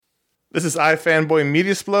This is iFanboy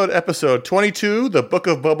Mediasplode, episode 22, The Book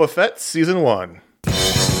of Boba Fett, season 1.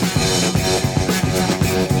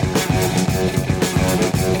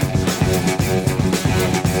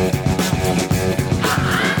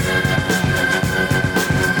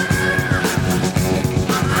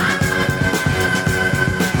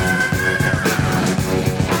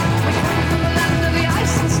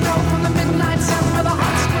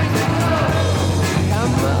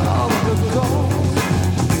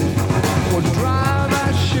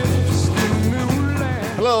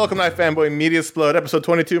 Welcome to iFanboy Mediasplode, episode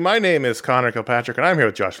 22. My name is Connor Kilpatrick, and I'm here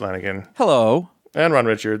with Josh Flanagan. Hello. And Ron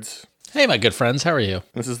Richards. Hey, my good friends. How are you?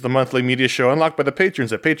 This is the monthly media show unlocked by the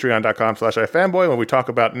patrons at patreon.com/iFanboy, where we talk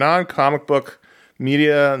about non-comic book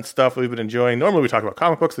media and stuff we've been enjoying. Normally we talk about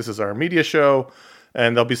comic books. This is our media show,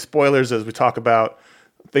 and there'll be spoilers as we talk about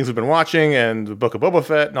things we've been watching and the Book of Boba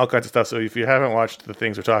Fett and all kinds of stuff. So if you haven't watched the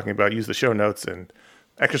things we're talking about, use the show notes and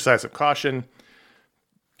exercise some caution.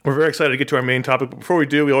 We're very excited to get to our main topic, but before we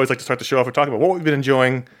do, we always like to start the show off with talking about what we've been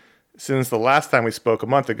enjoying since the last time we spoke a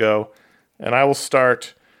month ago. And I will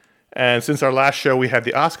start. And since our last show, we had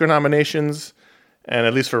the Oscar nominations, and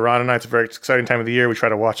at least for Ron and I, it's a very exciting time of the year. We try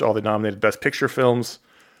to watch all the nominated Best Picture films.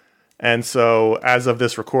 And so, as of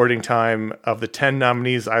this recording time, of the 10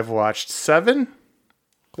 nominees, I've watched 7.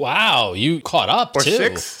 Wow, you caught up or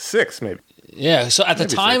too. Or 6, maybe. Yeah, so at the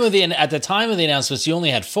Maybe time 6. of the announcements, you only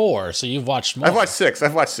had 4, so you've watched more. I've watched 6.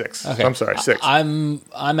 Okay. I'm sorry, 6. I'm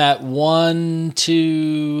at 1,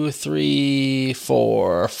 2, 3,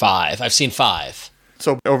 4, 5. I've seen 5.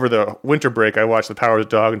 So over the winter break, I watched The Power of the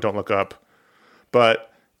Dog and Don't Look Up.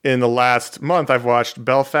 But in the last month, I've watched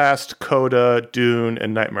Belfast, Coda, Dune,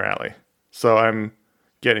 and Nightmare Alley. So I'm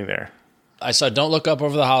getting there. I saw Don't Look Up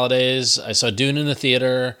over the holidays. I saw Dune in the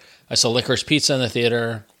theater. I saw Licorice Pizza in the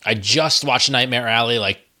theater. I just watched Nightmare Alley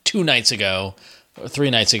like 2 nights ago, or 3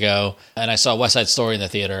 nights ago, and I saw West Side Story in the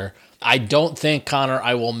theater. I don't think, Connor,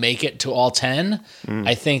 I will make it to all 10.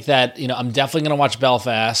 I think that, I'm definitely going to watch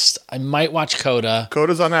Belfast. I might watch Coda.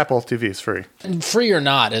 Coda's on Apple TV. It's free. And free or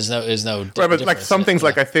not is no right, but like some things,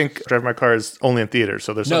 like I think Drive My Car is only in theaters.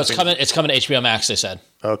 So there's no, it's coming to HBO Max. They said.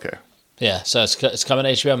 Okay. Yeah, so it's coming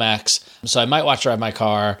to HBO Max. So I might watch Drive My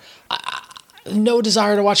Car. No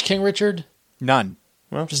desire to watch King Richard. None.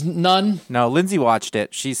 Well, just none. No, Lindsay watched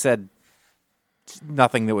it. She said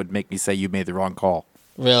nothing that would make me say you made the wrong call.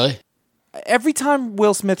 Really? Every time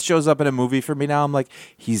Will Smith shows up in a movie for me now, I'm like,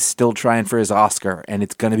 he's still trying for his Oscar, and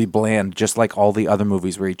it's going to be bland, just like all the other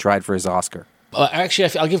movies where he tried for his Oscar.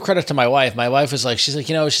 Actually, I'll give credit to my wife. My wife is like, she's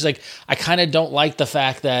like, I kind of don't like the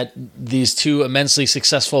fact that these 2 immensely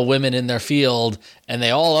successful women in their field, and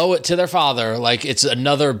they all owe it to their father. Like, it's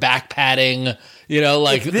another back padding,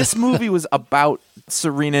 like. If this movie was about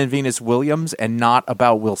Serena and Venus Williams and not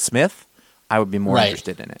about Will Smith, I would be more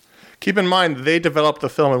interested in it. Keep in mind, they developed the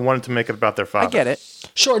film and wanted to make it about their father. I get it.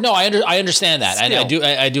 Sure, no, I understand that. And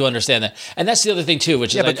I do understand that. And that's the other thing, too,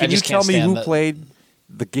 which is but can you tell me who played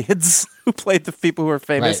the kids, who played the people who are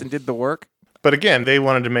famous and did the work? But again, they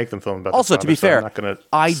wanted to make them film about also, their father, to be fair,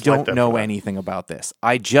 I don't know know anything about this.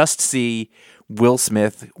 I just see Will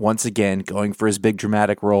Smith, once again, going for his big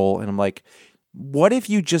dramatic role, and I'm like, what if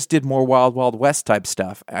you just did more Wild Wild West type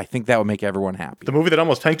stuff? I think that would make everyone happy. The movie that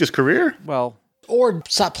almost tanked his career? Well... Or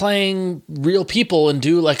stop playing real people and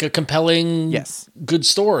do like a compelling, good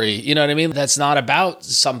story. You know what I mean? That's not about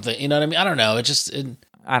something. You know what I mean? I don't know.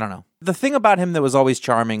 I don't know. The thing about him that was always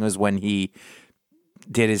charming was when he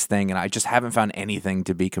did his thing, and I just haven't found anything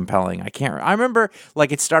to be compelling. I remember,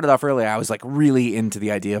 like, it started off earlier. I was like really into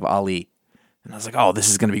the idea of Ali. And I was like, oh, this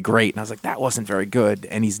is going to be great. And I was like, that wasn't very good.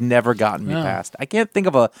 And he's never gotten me past. I can't think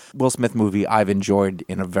of a Will Smith movie I've enjoyed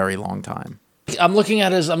in a very long time. I'm looking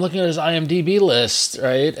at his IMDb list,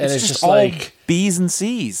 right? And it's just all like B's and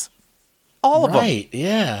C's. All of them. Right,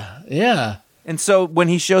 yeah. And so when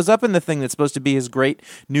he shows up in the thing that's supposed to be his great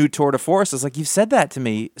new tour de force, it's like, you've said that to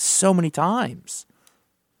me so many times.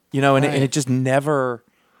 And it just never...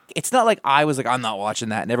 It's not like I was like, I'm not watching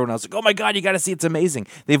that. And everyone else was like, oh my God, you got to see, it's amazing.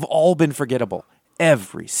 They've all been forgettable.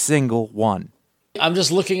 Every single one. I'm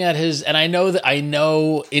just looking at his... And I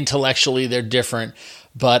know intellectually they're different,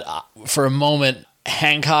 but for a moment,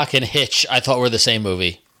 Hancock and Hitch, I thought were the same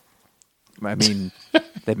movie. I mean,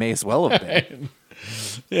 they may as well have been.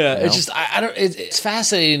 Yeah, it's just it's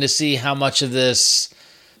fascinating to see how much of this.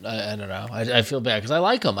 I don't know. I feel bad because I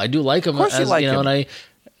like him. I do like him. Of course, you like him. And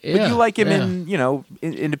but you like him in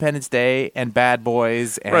Independence Day and Bad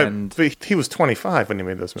Boys and. Right, but he was 25 when he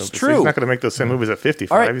made those movies. It's true. So he's not going to make those same movies at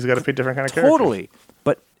 55. Right. He's got to be a different kind of character. Totally.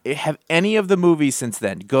 But have any of the movies since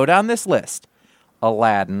then go down this list?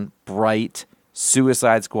 Aladdin, Bright,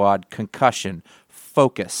 Suicide Squad, Concussion,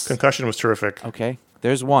 Focus. Concussion was terrific. Okay,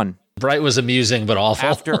 there's one. Bright was amusing but awful.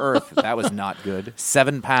 After Earth, that was not good.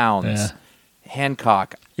 7 pounds. Yeah.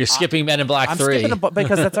 Hancock. You're skipping Men in Black I'm 3. skipping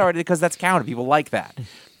because that's counted. People like that.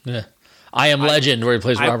 Yeah. I Am Legend, where he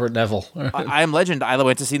plays Robert Neville. I Am Legend. I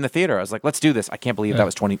went to see in the theater. I was like, let's do this. I can't believe that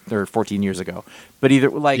was 20 or 14 years ago. But either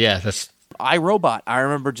that's iRobot. I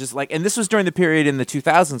remember just and this was during the period in the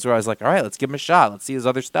 2000s where I was like, all right, let's give him a shot. Let's see his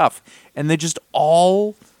other stuff. And they just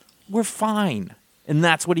all were fine. And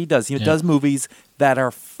that's what he does. He does movies that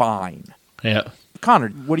are fine. Yeah. Connor,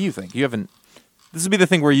 what do you think? This would be the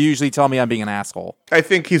thing where you usually tell me I'm being an asshole. I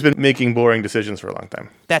think he's been making boring decisions for a long time.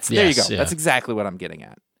 There you go. Yeah. That's exactly what I'm getting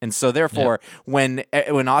at. And so therefore, when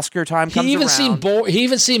Oscar time comes he even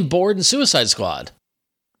around, seemed bored in Suicide Squad.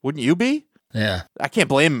 Wouldn't you be? Yeah. I can't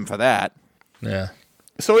blame him for that. Yeah.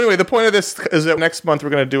 So anyway, the point of this is that next month we're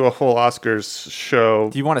going to do a whole Oscars show.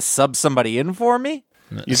 Do you want to sub somebody in for me?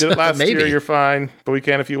 You did it last year, you're fine, but we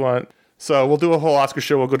can if you want. So we'll do a whole Oscar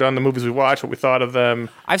show. We'll go down the movies we watched, what we thought of them.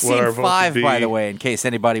 I've seen 5, by the way, in case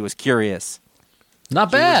anybody was curious.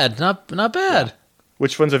 Not bad. Not bad. Yeah.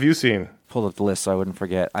 Which ones have you seen? Pull up the list so I wouldn't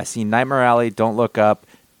forget. I seen Nightmare Alley, Don't Look Up,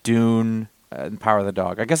 Dune, and Power of the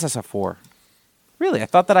Dog. I guess I saw 4. Really? I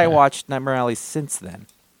thought that I watched Nightmare Alley since then.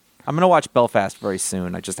 I'm going to watch Belfast very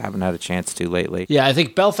soon. I just haven't had a chance to lately. Yeah, I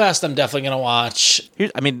think Belfast I'm definitely going to watch.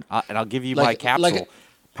 And I'll give you my capsule.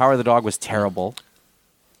 Power of the Dog was terrible.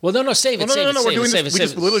 Well, no, save it. No, we're doing this. We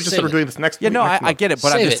just literally just said we're doing this next. Yeah, no, next I get it,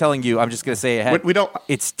 but I'm just it. telling you. I'm just going to say ahead. We don't.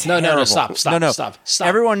 It's terrible. No, stop.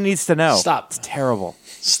 Everyone needs to know. Stop. It's terrible.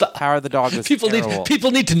 Stop. Power of the Dog was terrible.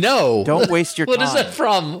 People need to know. Don't waste your time. What is that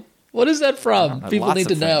from? What is that from? People need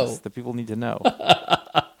to know. The people need to know.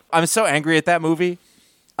 I'm so angry at that movie.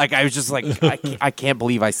 Like, I was just like, I can't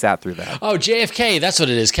believe I sat through that. Oh, JFK. That's what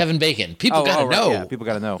it is. Kevin Bacon. People got to know. Yeah, people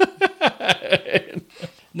got to know.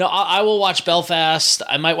 No, I will watch Belfast.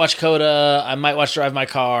 I might watch Coda. I might watch Drive My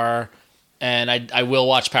Car, and I will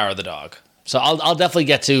watch Power of the Dog. So I'll definitely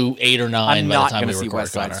get to 8 or 9 I'm by the not time going we to see record.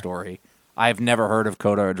 West Side Story. I've never heard of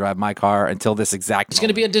Coda or Drive My Car until this exact. It's going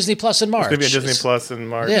to be on Disney Plus in March. It's going to be on Disney Plus in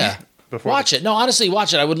March. Yeah, watch it. No, honestly,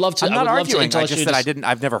 watch it. I would love to. I'm not arguing. I just said I didn't.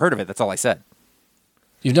 I've never heard of it. That's all I said.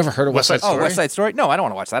 You've never heard of West Side Story? Oh, West Side Story? No, I don't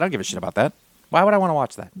want to watch that. I don't give a shit about that. Why would I want to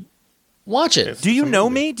watch that? Watch it. Do you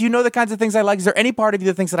know me? Do you know the kinds of things I like? Is there any part of you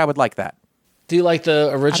that thinks that I would like that? Do you like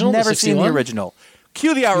the original? I've never seen the original.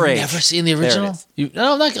 Cue the outrage. You've never seen the original?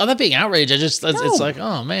 No, I'm not being outraged. It's like,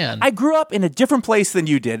 oh man. I grew up in a different place than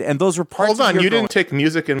you did, and those were parts. Hold on, you didn't take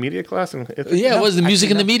music and media class? It was the music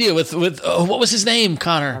and the media with what was his name,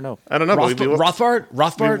 Connor? I don't know.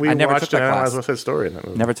 Rothbard. We I never watched took that class. West Side Story in that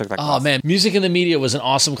movie. Never took that class. Oh man, music and the media was an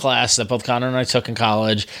awesome class that both Connor and I took in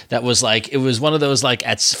college. That was like it was one of those like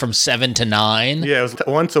from 7 to 9. Yeah, it was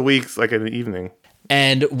once a week, like in the evening.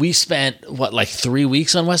 And we spent 3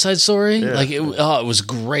 weeks on West Side Story. Yeah. It was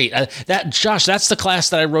great. Josh, that's the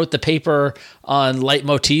class that I wrote the paper on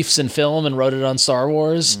leitmotifs in film and wrote it on Star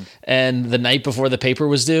Wars. And the night before the paper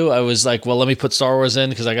was due, I was like, well, let me put Star Wars in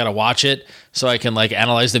because I got to watch it so I can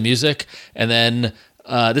analyze the music. And then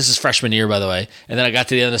this is freshman year, by the way. And then I got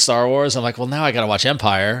to the end of Star Wars. I'm like, well, now I got to watch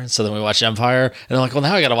Empire. So then we watched Empire. And I'm like, well,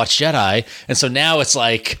 now I got to watch Jedi. And so now it's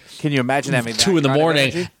like, can you imagine having 2 in the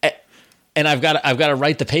morning? And I've got to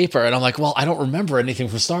write the paper, and I'm like, well, I don't remember anything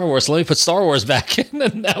from Star Wars. So let me put Star Wars back in,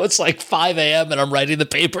 and now it's like 5 a.m. and I'm writing the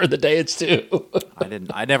paper the day it's due.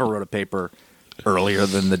 I never wrote a paper earlier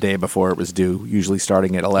than the day before it was due. Usually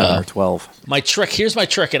starting at 11 or 12. Here's my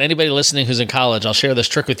trick, and anybody listening who's in college, I'll share this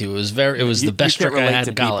trick with you. It was the best trick I had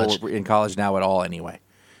in college. In college now at all, anyway.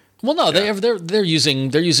 Well, no, they're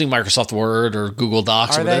using Microsoft Word or Google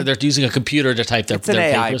Docs. They're using a computer to type their papers. It's an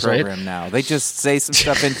AI program right? now. They just say some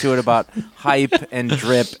stuff into it about hype and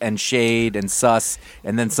drip and shade and sus,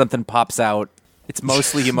 and then something pops out. It's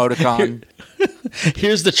mostly emoticon.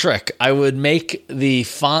 Here's the trick. I would make the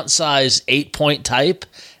font size 8-point type,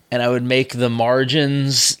 and I would make the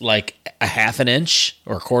margins like a half an inch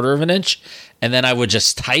or a quarter of an inch, and then I would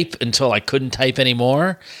just type until I couldn't type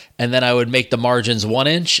anymore, and then I would make the margins 1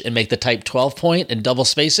 inch and make the type 12-point and double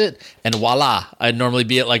space it, and voila! I'd normally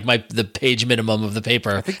be at the page minimum of the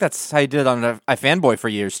paper. I think that's how you did it on iFanboy for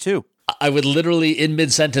years too. I would literally in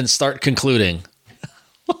mid-sentence start concluding.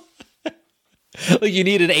 You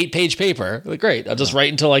need an 8-page paper. Great, I'll just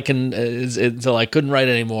write until I couldn't write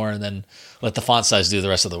anymore, and then let the font size do the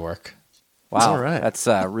rest of the work. Wow, that's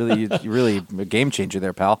really a game changer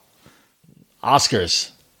there, pal.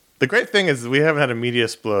 Oscars. The great thing is we haven't had a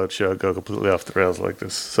Mediasplode show go completely off the rails like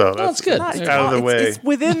this. So that's good. It's out of the way. It's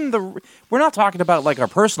within the. We're not talking about our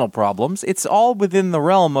personal problems. It's all within the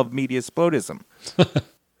realm of Mediasplodism.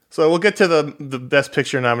 So we'll get to the Best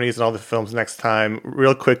Picture nominees and all the films next time.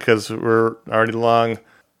 Real quick, because we're already long.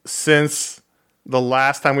 Since the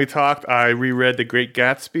last time we talked, I reread The Great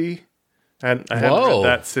Gatsby. And I haven't read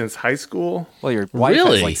that since high school. Well, your wife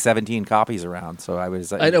has like 17 copies around, so I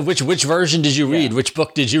was... I know. Which version did you read? Which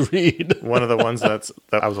book did you read? One of the ones that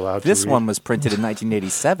I was allowed to read. This one was printed in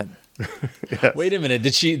 1987. Yes. Wait a minute.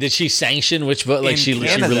 Did she sanction which book? Like she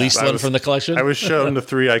released one from the collection? I was shown the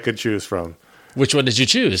 3 I could choose from. Which one did you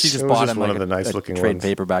choose? She just bought one of the nice looking trade ones.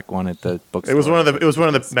 paperback one at the bookstore. It was one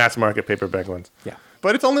of the mass market paperback ones. Yeah.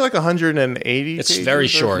 But it's only like 180 It's pages. very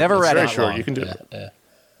short. Never read very it. short. Long. You can do it. Yeah.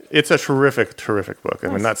 It's a terrific book. I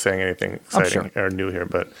mean, not saying anything exciting or new here,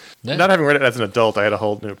 but not having read it as an adult, I had a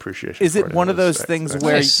whole new appreciation. Is it one of those things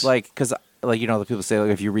where, nice. because the people say,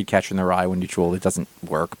 like, if you read Catcher in the Rye when you're too old, it doesn't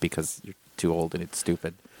work because you're too old and it's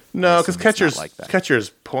stupid? No, because Catcher's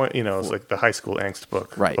point, is like the high school angst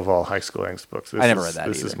book of all high school angst books. I never read that.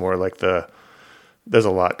 This either. is more like there's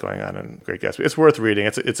a lot going on in Great Gatsby. It's worth reading.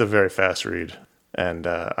 It's a very fast read. And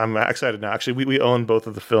I'm excited now. Actually, we own both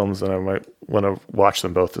of the films, and I might want to watch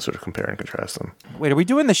them both to sort of compare and contrast them. Wait, are we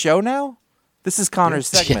doing the show now? This is Connor's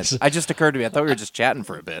segment. Yes. I just occurred to me. I thought we were just chatting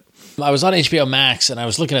for a bit. I was on HBO Max, and I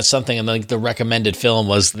was looking at something, and the recommended film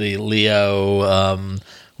was the Leo,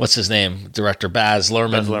 what's his name? Director Baz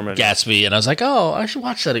Luhrmann Gatsby. And I was like, oh, I should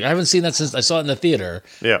watch that again. I haven't seen that since I saw it in the theater.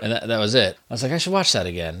 Yeah. And that was it. I was like, I should watch that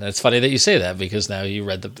again. And it's funny that you say that, because now you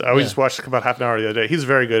read the... I just watched about half an hour the other day. He's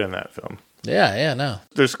very good in that film. Yeah, no.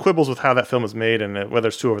 There's quibbles with how that film is made and whether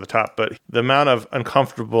it's too over the top, but the amount of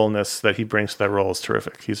uncomfortableness that he brings to that role is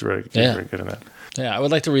terrific. He's very good in that. Yeah, I would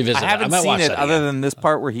like to revisit it. I haven't seen it other than this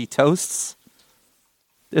part where he toasts.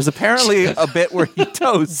 There's apparently a bit where he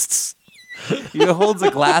toasts. He holds a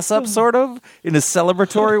glass up, sort of, in a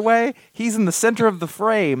celebratory way. He's in the center of the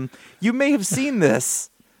frame. You may have seen this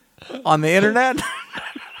on the internet.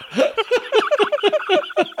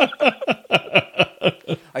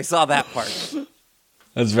 I saw that part.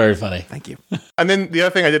 That's very funny. Thank you. And then the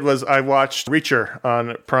other thing I did was I watched Reacher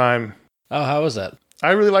on Prime. Oh, how was that?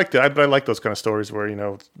 I really liked it. I like those kind of stories where,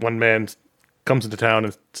 one man comes into town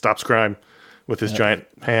and stops crime with his giant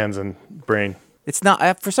hands and brain. It's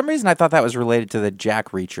not. For some reason, I thought that was related to the Jack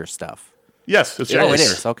Reacher stuff. Yes, it's Jack Reacher. Reacher. It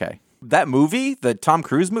is. Okay. That movie, the Tom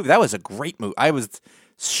Cruise movie, that was a great movie. I was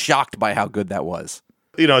shocked by how good that was.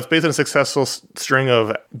 It's based on a successful string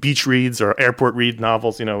of beach reads or airport read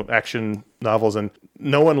novels, action novels. And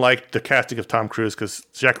no one liked the casting of Tom Cruise because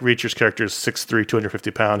Jack Reacher's character is 6'3",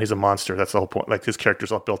 250 pounds. He's a monster. That's the whole point. Like, his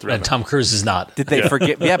character's all built around And Tom Cruise is not. Did they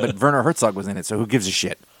forget? Yeah, but Werner Herzog was in it, so who gives a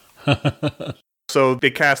shit? So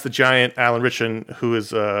they cast the giant Alan Ritchson, who is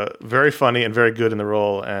very funny and very good in the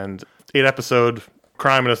role. And 8-episode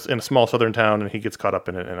crime in a small southern town, and he gets caught up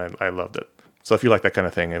in it, and I loved it. So if you like that kind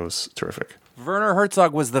of thing, it was terrific. Werner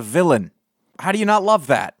Herzog was the villain. How do you not love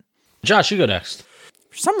that? Josh, you go next.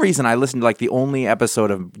 For some reason, I listened to the only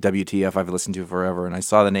episode of WTF I've listened to forever, and I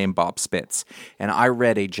saw the name Bob Spitz. And I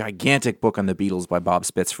read a gigantic book on the Beatles by Bob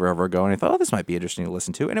Spitz forever ago, and I thought, this might be interesting to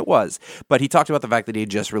listen to, and it was. But he talked about the fact that he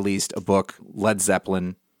had just released a book, Led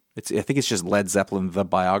Zeppelin. I think it's just Led Zeppelin, the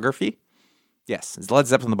biography. Yes, it's Led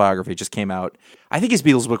Zeppelin, the biography. It just came out. I think his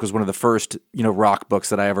Beatles book was one of the first, rock books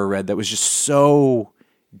that I ever read that was just so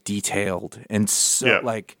detailed and so,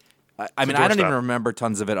 I mean, I don't even remember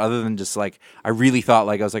tons of it other than just, I really thought,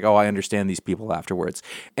 I was like, oh, I understand these people afterwards.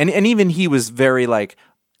 And even he was very,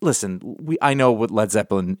 listen, I know what Led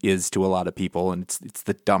Zeppelin is to a lot of people, and it's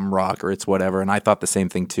the dumb rock or it's whatever, and I thought the same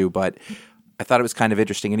thing too, but I thought it was kind of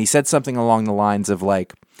interesting. And he said something along the lines of,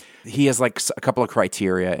 he has a couple of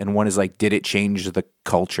criteria, and one is did it change the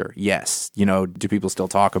culture? Yes. Do people still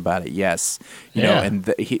talk about it? Yes. You know,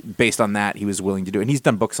 and based on that, he was willing to do it. And he's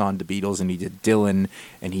done books on the Beatles, and he did Dylan,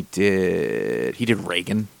 and he did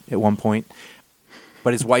Reagan at one point.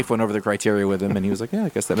 But his wife went over the criteria with him, and he was like, yeah, I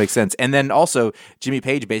guess that makes sense. And then also, Jimmy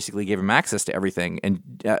Page basically gave him access to everything. And,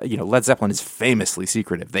 Led Zeppelin is famously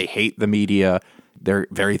secretive. They hate the media. They're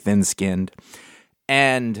very thin-skinned.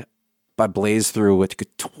 And I blazed through a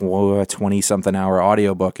 20-something hour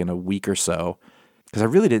audiobook in a week or so because I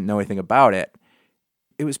really didn't know anything about it.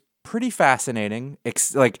 It was pretty fascinating.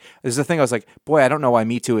 There's the thing I was like, boy, I don't know why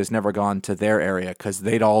Me Too has never gone to their area because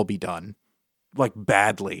they'd all be done,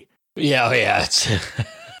 badly. Yeah, it's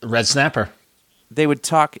Red Snapper. They would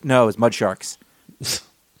talk, no, it was Mud Sharks.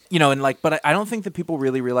 But I don't think that people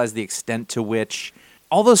really realize the extent to which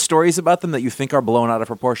all those stories about them that you think are blown out of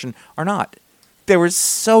proportion are not. They were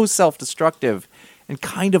so self-destructive and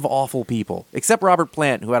kind of awful people, except Robert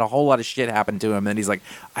Plant, who had a whole lot of shit happen to him, and he's like,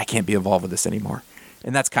 I can't be involved with this anymore.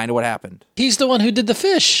 And that's kind of what happened. He's the one who did the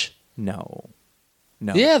fish. No.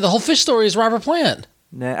 Yeah, the whole fish story is Robert Plant.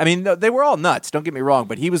 Nah, I mean, they were all nuts. Don't get me wrong,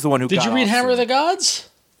 but he was the one who. Did you read Hammer of the Gods?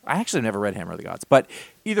 I actually never read Hammer of the Gods, but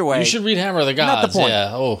either way, you should read Hammer of the Gods. Not the point.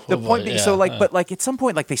 Yeah. The point being, so like, but like at some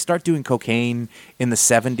point, like they start doing cocaine in the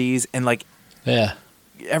 70s, and like,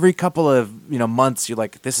 every couple of months, you're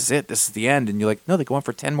like, this is it, this is the end, and you're like, no, they go on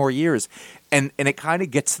for 10 more years, and it kind of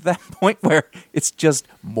gets to that point where it's just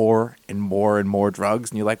more and more and more drugs,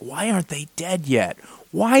 and you're like, why aren't they dead yet?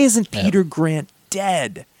 Why isn't Peter Grant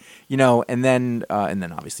dead? And then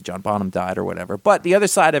obviously John Bonham died or whatever. But the other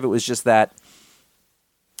side of it was just that.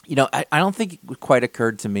 I don't think it quite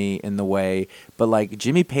occurred to me in the way, but like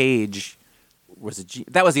Jimmy Page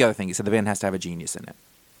that was the other thing. He said the band has to have a genius in it,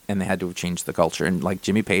 and they had to have changed the culture. And like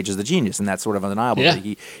Jimmy Page is the genius, and that's sort of undeniable.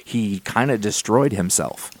 Yeah. He kind of destroyed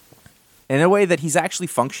himself in a way that he's actually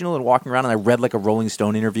functional and walking around. And I read like a Rolling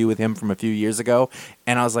Stone interview with him from a few years ago,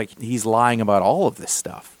 and I was like, he's lying about all of this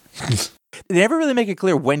stuff. They never really make it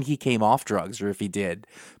clear when he came off drugs or if he did.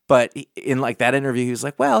 But in like that interview, he was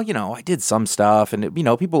like, well, I did some stuff, and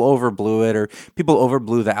people overblew it, or people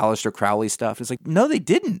overblew the Aleister Crowley stuff. It's like, no, they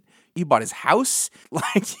didn't. You bought his house.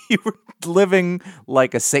 Like you were living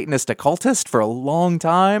like a Satanist occultist for a long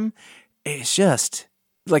time. It's just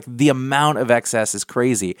like the amount of excess is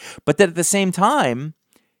crazy. But then at the same time,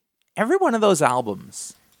 every one of those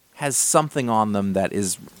albums has something on them that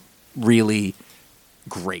is really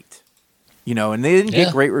great. And they didn't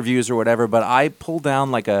get great reviews or whatever, but I pulled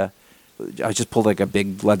down I just pulled like a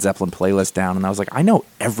big Led Zeppelin playlist down, and I was like, I know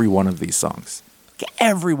every one of these songs.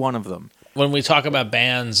 Every one of them. When we talk about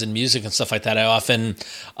bands and music and stuff like that, I often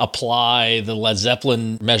apply the Led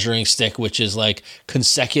Zeppelin measuring stick, which is like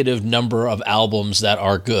consecutive number of albums that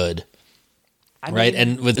are good. Right?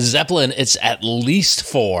 And with Zeppelin, it's at least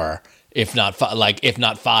 4. If not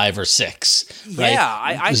 5 or 6, right?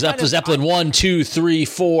 Yeah, Zeppelin 1, 2, 3,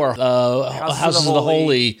 4. Houses of the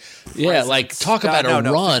Holy. Yeah, like talk about a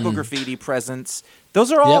run. Physical Graffiti, Presence.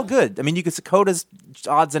 Those are all good. I mean, you could Dakota's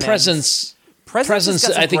odds and Presence. Ends. Presence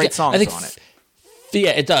has got some great songs on it.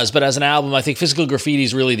 Yeah, it does. But as an album, I think Physical Graffiti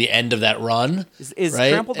is really the end of that run. Is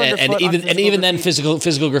right? Trampled Underfoot and even then,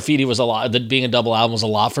 Physical Graffiti was a lot. Being a double album was a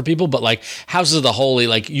lot for people. But like Houses of the Holy,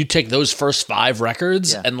 like you take those first 5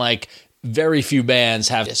 records, and like very few bands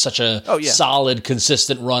have such a solid,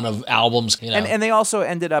 consistent run of albums. And they also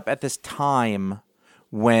ended up at this time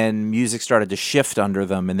when music started to shift under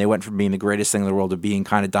them, and they went from being the greatest thing in the world to being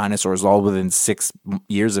kind of dinosaurs all within 6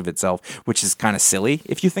 years of itself, which is kind of silly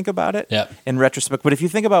if you think about it in retrospect. But if you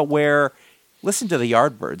think about listen to the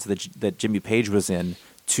Yardbirds that Jimmy Page was in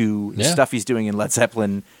to the stuff he's doing in Led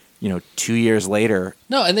Zeppelin, 2 years later.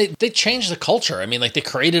 No, and they changed the culture. I mean, like they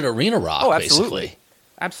created arena rock, basically.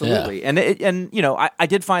 Absolutely. Yeah. I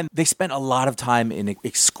did find they spent a lot of time in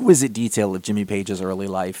exquisite detail of Jimmy Page's early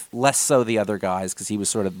life, less so the other guys, because he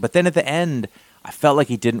was but then at the end, I felt like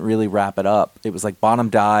he didn't really wrap it up. It was like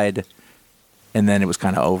Bonham died, and then it was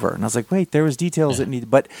kind of over. And I was like, wait, there was details that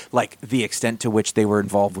needed, but like the extent to which they were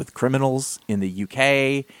involved with criminals in the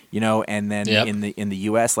UK, and then in the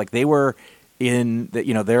US, like they were in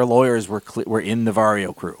their lawyers were in the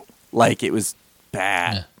Vario crew. Like it was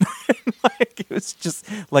bad. Like it was just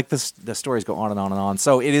like the stories go on and on and on.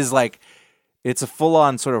 So it is like it's a full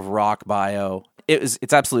on sort of rock bio.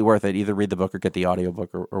 It's absolutely worth it. Either read the book or get the audiobook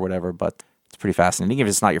or whatever, but it's pretty fascinating. Even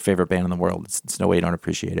if it's not your favorite band in the world, it's no way you don't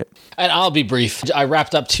appreciate it. And I'll be brief. I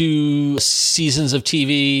wrapped up 2 seasons of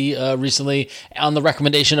TV recently on the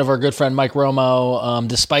recommendation of our good friend Mike Romo.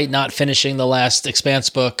 Despite not finishing the last Expanse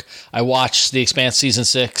book, I watched The Expanse season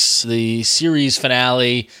 6, the series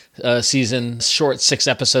finale season, short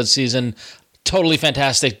 6-episode season. Totally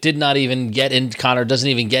fantastic. Did not even get in. Connor doesn't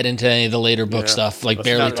even get into any of the later book stuff. Like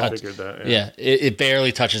barely touch. It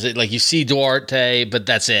barely touches it. Like you see Duarte, but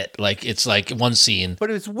that's it. Like it's like one scene.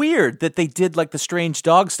 But it's weird that they did like the strange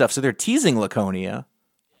dog stuff. So they're teasing Laconia,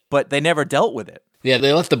 but they never dealt with it. Yeah,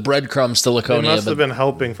 they left the breadcrumbs to Laconia. They must have been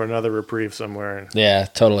hoping for another reprieve somewhere. Yeah,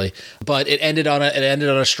 totally. But it ended on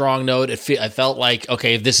a strong note. I felt like,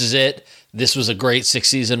 okay, this is it. This was a great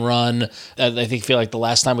 6-season run. I feel like the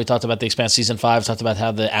last time we talked about The Expanse season 5, talked about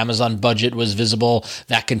how the Amazon budget was visible.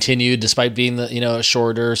 That continued despite being a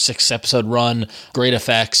shorter 6-episode run. Great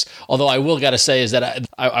effects. Although I will got to say is that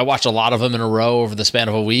I watched a lot of them in a row over the span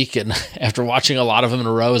of a week, and after watching a lot of them in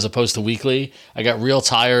a row as opposed to weekly, I got real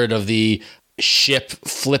tired of the ship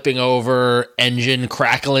flipping over, engine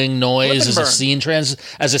crackling noise as a scene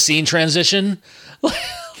transition.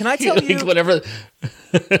 Can I tell you? Whatever.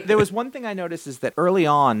 There was one thing I noticed is that early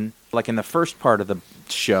on, like in the first part of the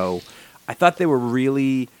show, I thought they were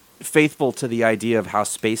really faithful to the idea of how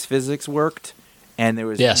space physics worked and there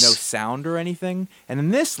was no sound or anything. And in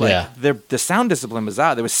this, the sound discipline was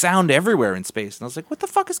out. There was sound everywhere in space. And I was like, what the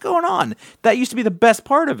fuck is going on? That used to be the best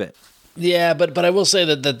part of it. Yeah, but I will say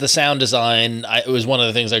that the sound design, it was one of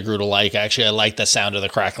the things I grew to like. Actually, I liked the sound of the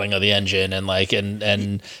crackling of the engine, and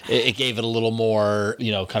it gave it a little more,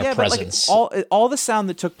 kind of presence. But all the sound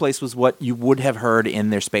that took place was what you would have heard in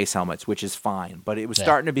their space helmets, which is fine. But it was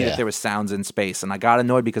starting to be that there was sounds in space, and I got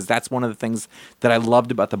annoyed because that's one of the things that I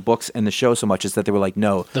loved about the books and the show so much is that they were like,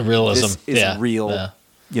 no, the realism is real. Yeah.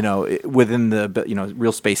 Within the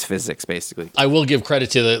real space physics, basically. I will give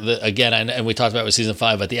credit to the again, and we talked about it with season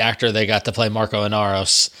 5, but the actor they got to play Marco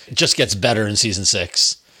Inaros just gets better in season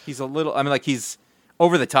 6. He's he's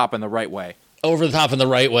over the top in the right way. Over the top in the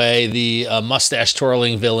right way. The mustache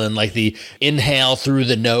twirling villain, like the inhale through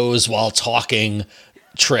the nose while talking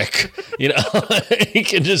trick, he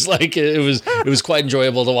can just it was quite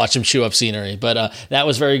enjoyable to watch him chew up scenery, but that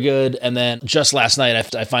was very good. And then just last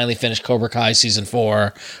night I finally finished Cobra Kai season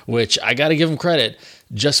 4, which I gotta give him credit.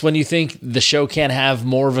 Just when you think the show can't have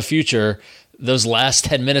more of a future, those last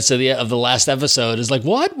 10 minutes of the last episode is like,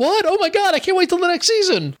 what oh my god, I can't wait till the next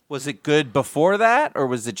season. Was it good before that, or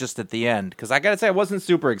was it just at the end? Because I gotta say I wasn't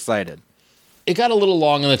super excited. It got a little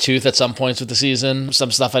long in the tooth at some points with the season.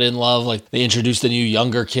 Some stuff I didn't love, like they introduced a new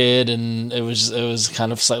younger kid, and it was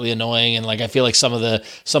kind of slightly annoying. And I feel like some of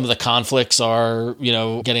the conflicts are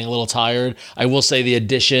getting a little tired. I will say the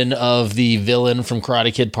addition of the villain from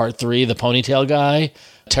Karate Kid Part 3, the ponytail guy,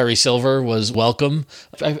 Terry Silver, was welcome.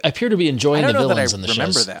 I appear to be enjoying the villains in the shows. I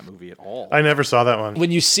don't know that I remember that movie at all. I never saw that one.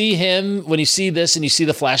 When you see this and you see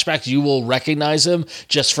the flashbacks, you will recognize him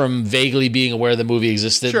just from vaguely being aware the movie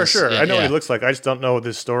existed. Sure. I know what he looks like. I just don't know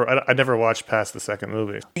this story. I never watched past the second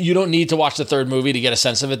movie. You don't need to watch the third movie to get a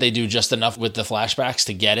sense of it. They do just enough with the flashbacks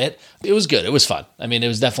to get it. It was good. It was fun. I mean, it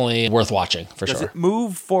was definitely worth watching, for sure. Does it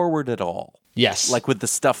move forward at all? Yes. Like with the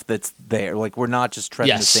stuff that's there. Like we're not just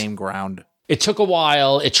treading the same ground. It took a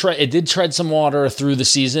while. It did tread some water through the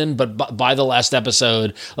season, but by the last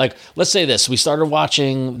episode, let's say this, we started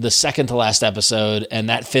watching the second to last episode, and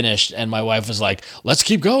that finished, and my wife was like, "Let's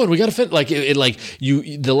keep going. We got to finish."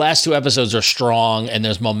 The last 2 episodes are strong, and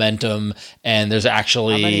there's momentum, and there's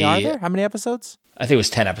actually how many are there? How many episodes? I think it was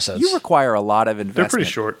 10 episodes. You require a lot of investment. They're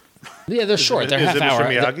pretty short. Yeah, they're short. They're half hour.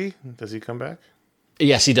 Miyagi? Does he come back?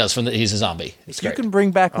 Yes, he does. He's a zombie. If you can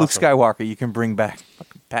bring back Luke Skywalker, you can bring back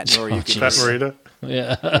Pat Morita. Pat Morita.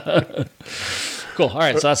 Yeah. Cool. All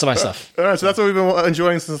right, so that's my stuff. All right, so that's what we've been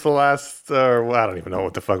enjoying since the last, I don't even know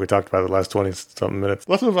what the fuck we talked about the last 20-something minutes.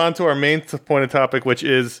 Let's move on to our main point of topic, which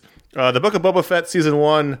is the Book of Boba Fett Season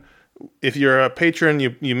 1. If you're a patron,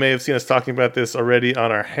 you may have seen us talking about this already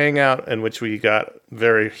on our Hangout, in which we got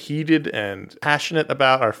very heated and passionate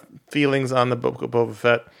about our feelings on the Book of Boba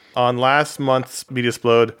Fett. On last month's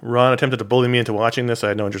Mediasplode, Ron attempted to bully me into watching this. I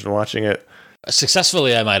had no interest in watching it.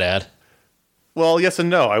 Successfully, I might add. Well, yes and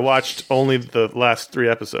no. I watched only the last 3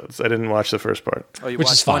 episodes. I didn't watch the first part. Oh, you which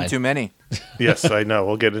watched is fine. one too many. Yes, I know.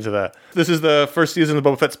 We'll get into that. This is the first season of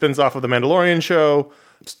Boba Fett spins off of The Mandalorian show,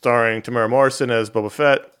 starring Tamara Morrison as Boba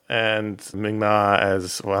Fett and Ming-Na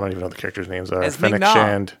as, I don't even know what the characters' names are. As Fennec Ming-Na.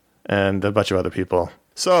 Shand and a bunch of other people.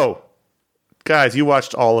 So, guys, you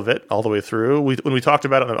watched all of it, all the way through. When we talked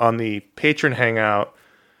about it on the Patron Hangout,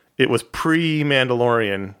 it was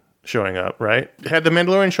pre-Mandalorian showing up, right? Had the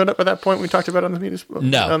Mandalorian shown up at that point we talked about on the media?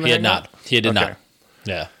 No, he had not. He did not.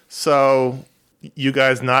 Yeah. So, you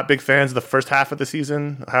guys not big fans of the first half of the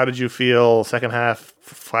season? How did you feel second half,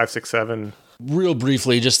 5, 6, 7? Real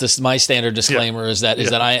briefly, just this, my standard disclaimer is that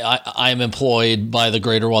I am employed by the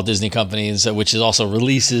greater Walt Disney Companies, which is also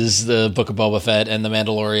releases the Book of Boba Fett and the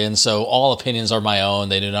Mandalorian. So all opinions are my own.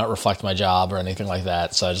 They do not reflect my job or anything like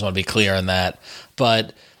that. So I just want to be clear on that.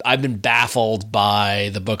 But I've been baffled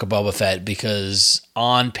by the Book of Boba Fett because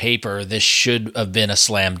on paper, this should have been a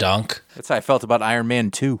slam dunk. That's how I felt about Iron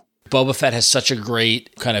Man 2. Boba Fett has such a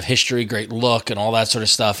great kind of history, great look, and all that sort of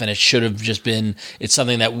stuff, and it should have just been, it's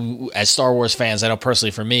something that, as Star Wars fans, I know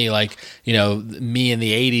personally for me, me in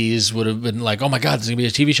the 80s would have been like, oh my God, there's going to be a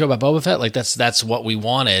TV show about Boba Fett? Like, that's what we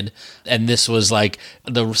wanted, and this was like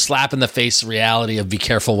the slap in the face reality of be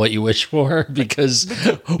careful what you wish for, because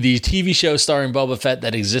the TV show starring Boba Fett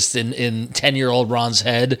that exists in 10-year-old Ron's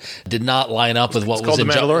head did not line up with what was in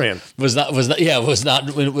The Mandalorian. Was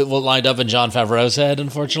not what lined up in Jon Favreau's head,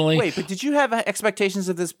 unfortunately. Wait, but did you have expectations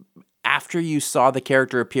of this after you saw the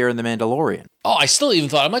character appear in The Mandalorian? Oh, I still even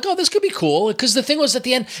thought, I'm like, oh, this could be cool. Because the thing was, at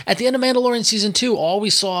the end of Mandalorian Season 2, all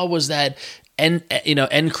we saw was that end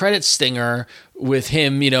credit stinger with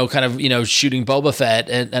him, kind of, shooting Boba Fett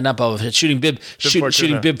and not Boba Fett, shooting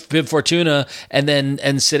Bib Fortuna,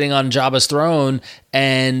 and sitting on Jabba's throne.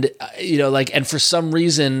 And, and for some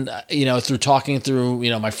reason, through talking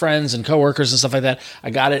through, my friends and coworkers and stuff like that, I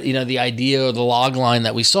got it, the idea or the log line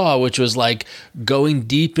that we saw, which was like going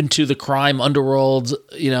deep into the crime underworld,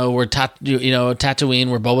 where Tatooine,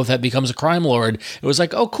 where Boba Fett becomes a crime lord. It was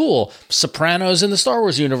like, oh, cool. Sopranos in the Star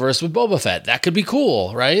Wars universe with Boba Fett. That could be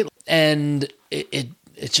cool, right? And it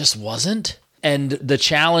just wasn't. And the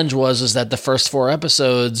challenge was that the first 4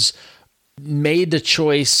 episodes made a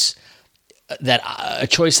choice that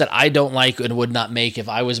I don't like and would not make if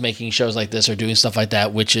I was making shows like this or doing stuff like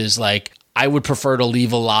that, which is like, I would prefer to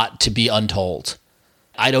leave a lot to be untold.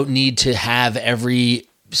 I don't need to have every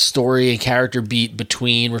story and character beat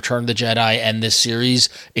between Return of the Jedi and this series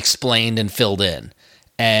explained and filled in.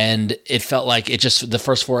 And it felt like the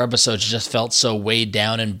first 4 episodes just felt so weighed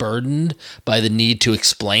down and burdened by the need to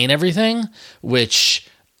explain everything, which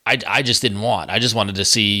I just didn't want. I just wanted to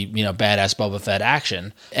see, badass Boba Fett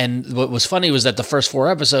action. And what was funny was that the first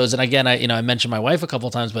 4 episodes, and again, I mentioned my wife a couple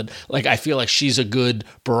of times, but like, I feel like she's a good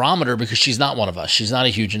barometer because she's not one of us. She's not a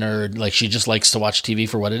huge nerd. Like, she just likes to watch TV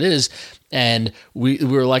for what it is. And we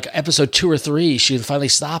were like episode 2 or 3, she finally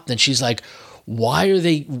stopped and she's like, why are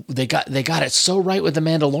they got it so right with The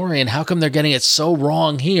Mandalorian? How come they're getting it so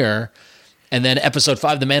wrong here? And then episode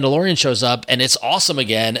 5, The Mandalorian shows up and it's awesome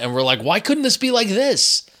again. And we're like, why couldn't this be like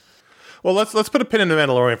this? Well, let's put a pin in The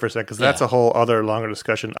Mandalorian for a second, because that's a whole other longer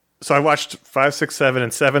discussion. So I watched 5, 6, 7,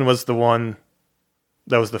 and 7 was the one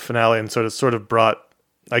that was the finale, and sort of brought,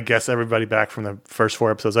 I guess, everybody back from the first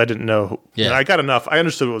 4 episodes. I didn't know. I got enough. I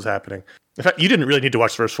understood what was happening. In fact, you didn't really need to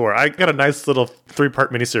watch the first 4. I got a nice little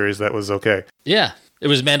 3-part miniseries that was okay. Yeah. It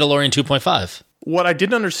was Mandalorian 2.5. What I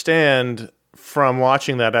didn't understand from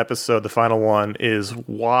watching that episode, the final one, is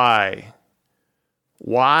why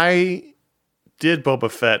did Boba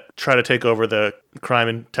Fett try to take over the crime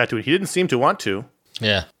in Tatooine? He didn't seem to want to.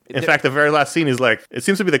 Yeah. In fact, the very last scene is like, it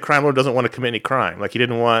seems to be the crime lord doesn't want to commit any crime. Like, he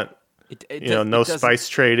didn't want, no spice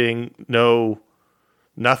trading, no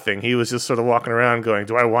nothing. He was just sort of walking around going,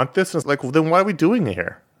 do I want this? And it's like, well, then why are we doing it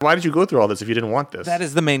here? Why did you go through all this if you didn't want this? That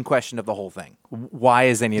is the main question of the whole thing. Why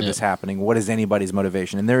is any of this happening? What is anybody's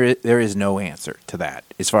motivation? And there is no answer to that,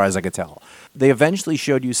 as far as I could tell. They eventually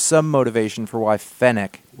showed you some motivation for why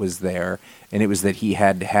Fennec was there, and it was that he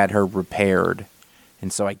had her repaired.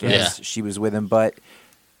 And so I guess she was with him, but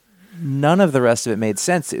none of the rest of it made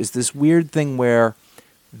sense. It was this weird thing where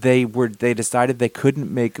they decided they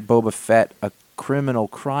couldn't make Boba Fett a criminal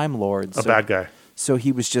crime lord. A bad guy. So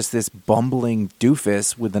he was just this bumbling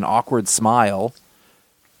doofus with an awkward smile,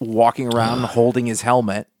 walking around holding his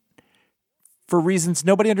helmet for reasons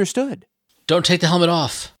nobody understood. Don't take the helmet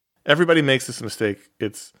off. Everybody makes this mistake.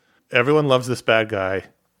 Everyone loves this bad guy,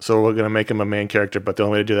 so we're going to make him a main character, but the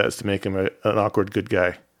only way to do that is to make him an awkward good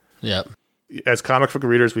guy. Yep. As comic book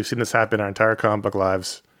readers, we've seen this happen our entire comic book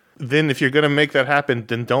lives. Then if you're going to make that happen,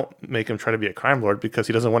 then don't make him try to be a crime lord because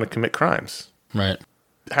he doesn't want to commit crimes. Right.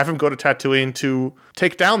 Have him go to Tatooine to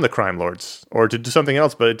take down the crime lords or to do something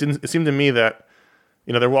else, but it seemed to me that,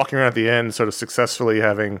 they're walking around at the end sort of successfully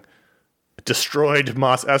having destroyed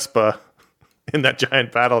Mos Espa in that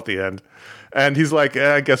giant battle at the end. And he's like,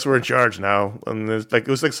 I guess we're in charge now. And it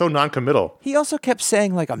was like so non-committal. He also kept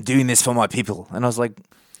saying, like, I'm doing this for my people. And I was like,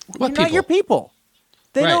 what people? Not your people.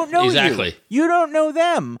 They don't know exactly. You. You don't know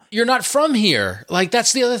them. You're not from here. Like,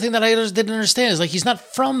 that's the other thing that I didn't understand is, like, he's not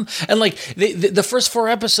from... And, like, the first 4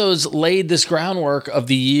 episodes laid this groundwork of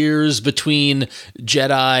the years between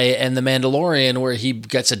Jedi and The Mandalorian where he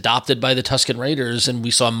gets adopted by the Tusken Raiders, and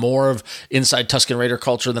we saw more of inside Tusken Raider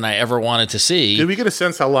culture than I ever wanted to see. Did we get a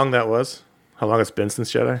sense how long that was? How long it's been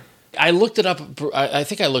since Jedi? I looked it up. I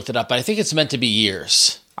think I looked it up, but I think it's meant to be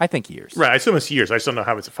years. I think years. Right, I assume it's years. I just don't know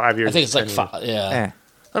how it's 5 years. I think it's like 5, yeah.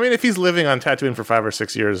 I mean, if he's living on Tatooine for 5 or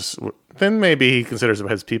 6 years, then maybe he considers them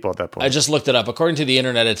his people at that point. I just looked it up. According to the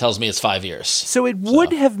internet, it tells me it's 5 years. So it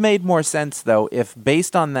would have made more sense, though, if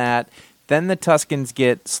based on that, then the Tuskens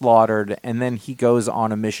get slaughtered, and then he goes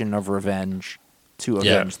on a mission of revenge to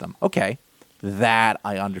avenge them. Okay, that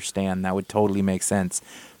I understand. That would totally make sense.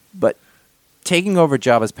 But taking over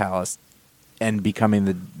Jabba's palace and becoming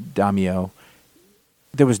the daimyo,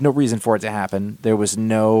 there was no reason for it to happen. I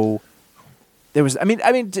mean,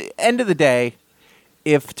 end of the day,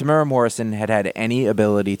 if Tamara Morrison had any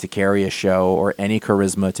ability to carry a show or any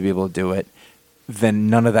charisma to be able to do it, then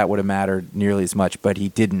none of that would have mattered nearly as much, but he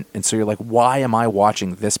didn't. And so you're like, why am I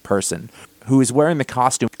watching this person who is wearing the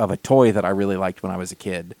costume of a toy that I really liked when I was a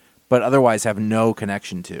kid, but otherwise have no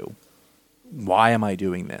connection to? why am I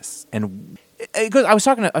doing this? And I was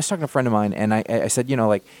talking to a friend of mine, and I said,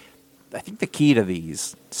 I think the key to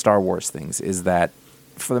these Star Wars things is that,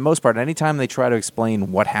 for the most part, anytime they try to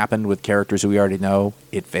explain what happened with characters who we already know,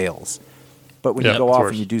 it fails. But when you go off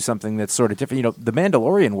and you do something that's sort of different, The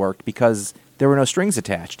Mandalorian worked because there were no strings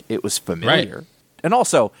attached. It was familiar. Right. And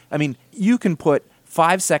also, I mean, you can put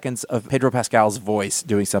 5 seconds of Pedro Pascal's voice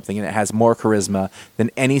doing something, and it has more charisma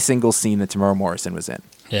than any single scene that Tamara Morrison was in.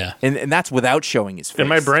 Yeah. And that's without showing his face. In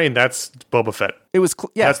my brain, that's Boba Fett. It was,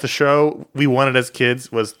 That's the show we wanted as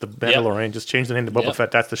kids, was The Mandalorian. Just change the name to Boba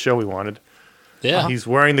Fett. That's the show we wanted. Yeah. He's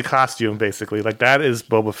wearing the costume, basically. Like, that is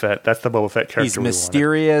Boba Fett. That's the Boba Fett character. He's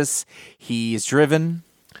mysterious. He's driven.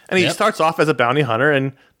 And he starts off as a bounty hunter,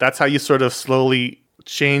 and that's how you sort of slowly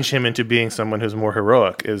change him into being someone who's more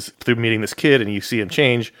heroic, is through meeting this kid, and you see him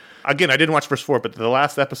change. Again, I didn't watch first 4, but the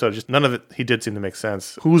last episode, just none of it, he did seem to make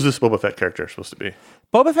sense. Who's this Boba Fett character supposed to be?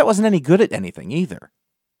 Boba Fett wasn't any good at anything either.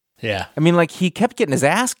 Yeah. I mean, he kept getting his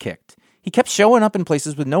ass kicked. He kept showing up in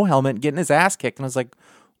places with no helmet and getting his ass kicked, and I was like,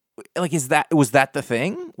 was that the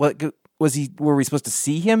thing? Were we supposed to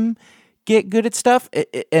see him get good at stuff?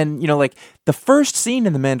 And the first scene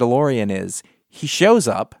in The Mandalorian is he shows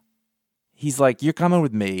up, he's like, "You're coming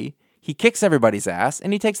with me." He kicks everybody's ass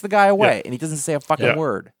and he takes the guy away, and he doesn't say a fucking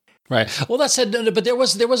word. Right. Well, that said, but there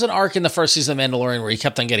was an arc in the first season of Mandalorian where he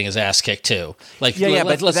kept on getting his ass kicked too. But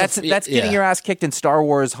that's getting your ass kicked in Star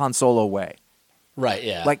Wars Han Solo way. Right,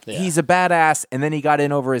 yeah. He's a badass, and then he got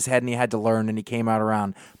in over his head, and he had to learn, and he came out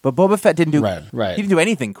around. But Boba Fett didn't do right. He didn't do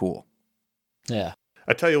anything cool. Yeah.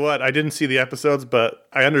 I tell you what, I didn't see the episodes, but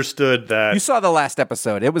I understood that. You saw the last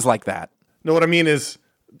episode. It was like that. No, what I mean is,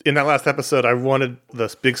 in that last episode, I wanted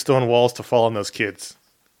the big stone walls to fall on those kids.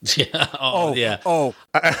 Yeah.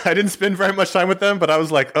 I didn't spend very much time with them, but I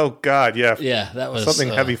was like, oh, God, yeah. Yeah, that was... something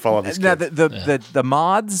heavy fall on these kids. The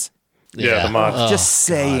mods? Yeah, the mods. Just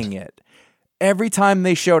saying it. Every time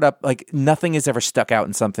they showed up, nothing has ever stuck out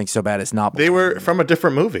in something so bad as not. They were from a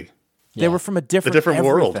different movie. They were from a different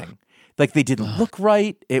world. They didn't look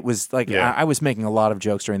right. It was I was making a lot of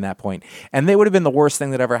jokes during that point. And they would have been the worst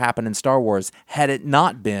thing that ever happened in Star Wars had it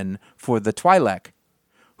not been for the Twi'lek,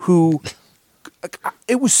 who...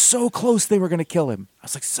 It was so close they were going to kill him. I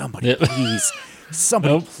was like, somebody please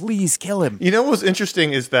kill him. You know what was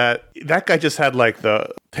interesting is that guy just had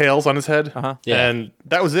the tails on his head, and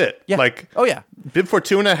that was it. Yeah. Bib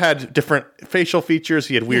Fortuna had different facial features.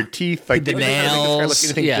 He had weird teeth. The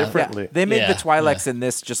nails. Differently. They made the Twi'leks in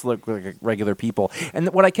this just look like regular people.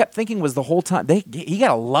 And what I kept thinking was the whole time, he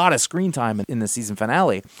got a lot of screen time in the season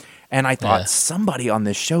finale, and I thought somebody on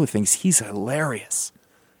this show thinks he's hilarious.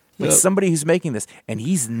 Somebody who's making this, and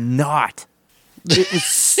he's not. It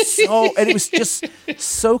was and it was just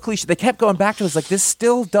so cliche. They kept going back to it. It's this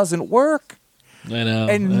still doesn't work. I know.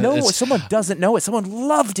 And someone doesn't know it. Someone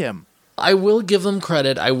loved him. I will give them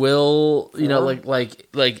credit. I will,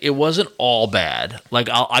 it wasn't all bad.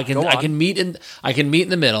 I can meet in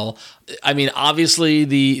the middle. I mean, obviously,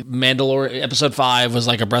 the Mandalorian episode 5 was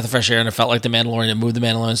like a breath of fresh air, and it felt like the Mandalorian. It moved the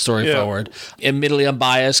Mandalorian story forward. Admittedly, I'm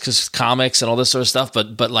biased because comics and all this sort of stuff.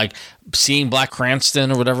 But seeing Black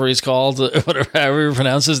Cranston or whatever he's called, however you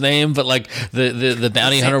pronounce his name, but the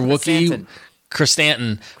bounty hunter Wookiee. Chris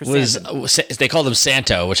Stanton was, they called him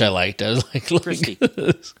Santo, which I liked. I was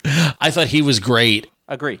I thought he was great.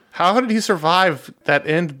 Agree. How did he survive that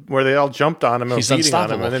end where they all jumped on him and were beating on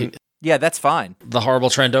him? And then, that's fine. The horrible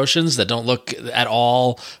Trandoshans that don't look at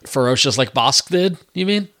all ferocious like Bosk did, you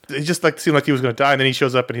mean? It just seemed like he was going to die, and then he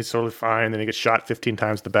shows up and he's totally fine. Then he gets shot 15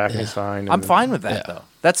 times in the back and he's fine. I'm fine with that, though.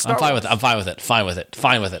 That's Star Wars. I'm fine with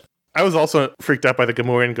it. I was also freaked out by the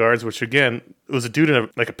Gamorrean guards, which again was a dude in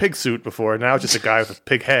a pig suit before. Now it's just a guy with a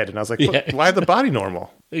pig head, and I was like, why is the body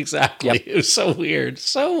normal? Exactly. Yep. It was so weird,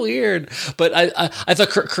 But I thought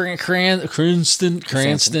Chris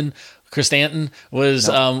Stanton was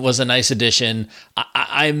a nice addition.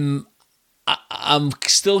 I'm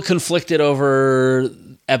still conflicted over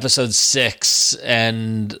episode 6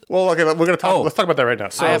 and okay, we're gonna talk. Let's talk about that right now.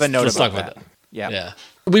 So I have a note about that. Yeah.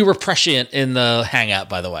 We were prescient in the hangout,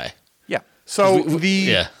 by the way. Yeah. So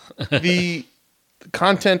the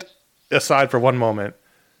content aside for one moment,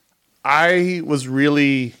 I was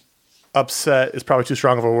really upset is probably too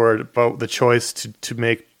strong of a word about the choice to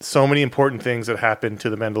make so many important things that happen to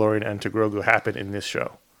the Mandalorian and to Grogu happen in this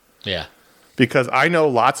show. Yeah. Because I know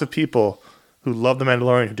lots of people who love the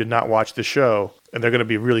Mandalorian who did not watch the show, and they're going to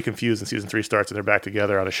be really confused when season 3 starts and they're back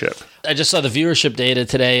together on a ship. I just saw the viewership data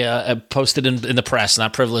today, posted in the press,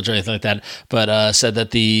 not privilege or anything like that, but said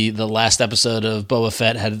that the last episode of Boba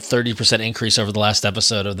Fett had a 30% increase over the last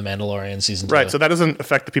episode of The Mandalorian season 2. Right, so that doesn't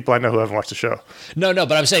affect the people I know who haven't watched the show. No,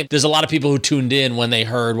 but I'm saying there's a lot of people who tuned in when they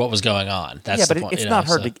heard what was going on. That's the point. It's not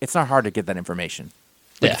hard. It's not hard to get that information.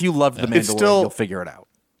 Like if you love The Mandalorian, you'll figure it out.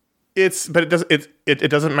 It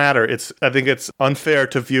doesn't matter. I think it's unfair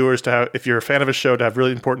to viewers to have, if you're a fan of a show, to have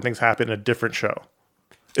really important things happen in a different show.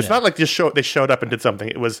 It's not like they showed up and did something.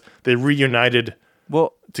 It was they reunited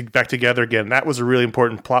back together again. That was a really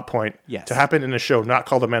important plot point to happen in a show not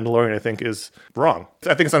called The Mandalorian. I think is wrong.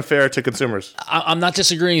 I think it's unfair to consumers. I'm not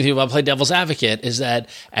disagreeing with you. I'll play devil's advocate. Is that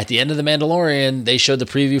at the end of The Mandalorian, they showed the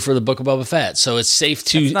preview for the Book of Boba Fett, so it's safe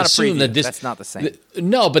to assume that that's not the same.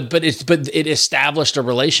 No, but it established a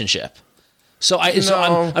relationship. I'm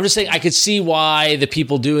just saying I could see why the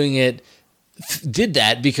people doing it did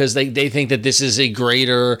that, because they think that this is a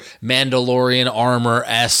greater Mandalorian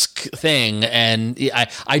armor-esque thing, and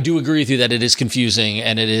I do agree with you that it is confusing,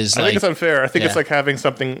 and it is I think it's unfair. I think it's like having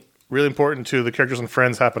something really important to the characters and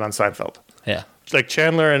Friends happen on Seinfeld. Yeah. Like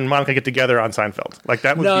Chandler and Monica get together on Seinfeld. Like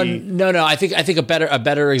that would be... No. I think a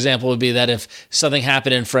better example would be that if something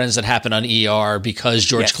happened in Friends that happened on ER because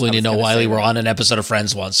George Clooney and Noah Wiley were on an episode of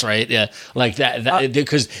Friends once, right? Yeah, like that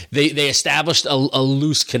because they established a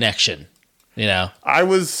loose connection. You know, I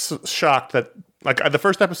was shocked that the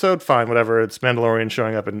first episode, fine, whatever. It's Mandalorian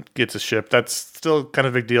showing up and gets his ship. That's still kind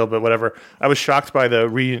of a big deal, but whatever. I was shocked by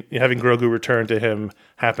having Grogu return to him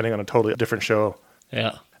happening on a totally different show.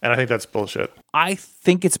 Yeah. And I think that's bullshit. I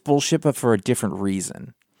think it's bullshit, but for a different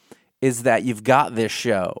reason. Is that you've got this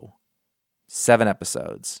show, 7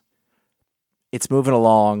 episodes. It's moving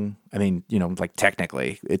along. I mean, like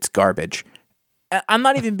technically, it's garbage. I'm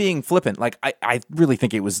not even being flippant. Like, I really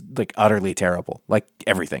think it was like utterly terrible, like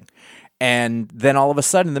everything. And then all of a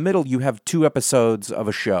sudden in the middle, you have 2 episodes of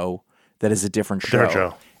a show that is a different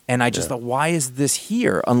show. And I just thought, why is this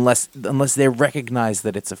here? Unless they recognize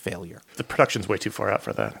that it's a failure. The production's way too far out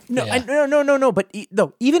for that. No. But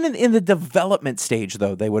even in the development stage,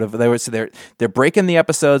 though, they're breaking the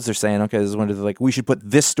episodes. They're saying, okay, this is when they're like, we should put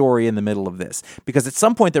this story in the middle of this, because at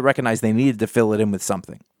some point they recognized they needed to fill it in with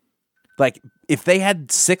something. Like if they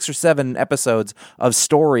had 6 or 7 episodes of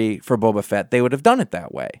story for Boba Fett, they would have done it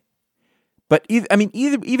that way. But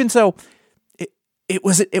even so, it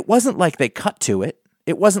wasn't like they cut to it.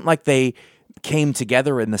 It wasn't like they came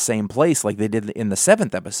together in the same place like they did in the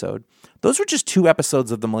 7th episode. Those were just 2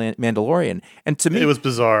 episodes of The Mandalorian. And to me, it was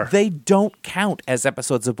bizarre. They don't count as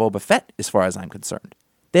episodes of Boba Fett as far as I'm concerned.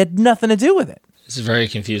 They had nothing to do with it. It's very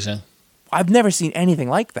confusing. I've never seen anything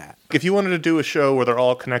like that. If you wanted to do a show where they're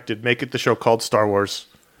all connected, make it the show called Star Wars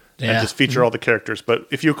and just feature all the characters. But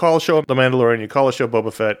if you call a show The Mandalorian, you call a show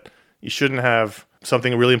Boba Fett, you shouldn't have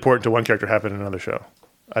something really important to one character happen in another show.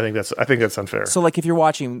 I think that's unfair. So, like, if you're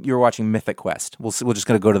watching Mythic Quest, we're just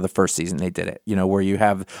going to go to the first season. They did it, where you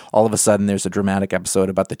have all of a sudden there's a dramatic episode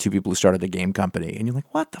about the 2 people who started the game company, and you're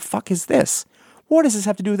like, what the fuck is this? What does this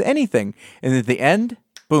have to do with anything? And at the end,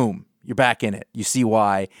 boom, you're back in it. You see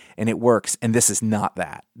why, and it works. And this is not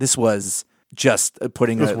that. This was just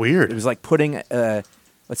putting. It was weird. It was like putting. Let's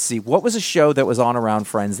see, what was a show that was on around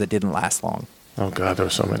Friends that didn't last long? Oh God, there were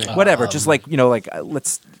so many. Whatever, just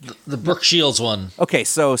let's. The Brooke Shields one. Okay,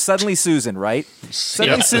 so Suddenly Susan, right?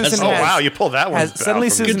 Suddenly Susan. Wow, you pulled that one. Suddenly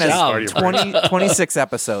Susan has 26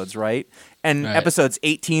 episodes, right? And episodes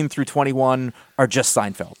 18 through 21 are just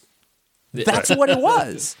Seinfeld. That's what it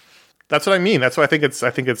was. That's what I mean. That's why I think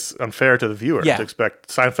it's unfair to the viewer to expect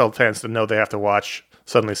Seinfeld fans to know they have to watch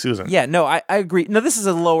Suddenly Susan. Yeah, no, I agree. No, this is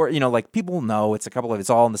a lower, like people know it's it's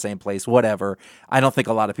all in the same place, whatever. I don't think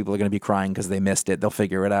a lot of people are going to be crying because they missed it. They'll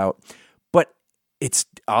figure it out. But it's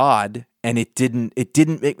odd, and it didn't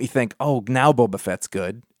make me think, oh, now Boba Fett's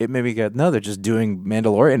good. It made me go, no, they're just doing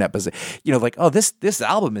Mandalorian episodes. Like, oh, this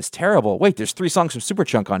album is terrible. Wait, there's 3 songs from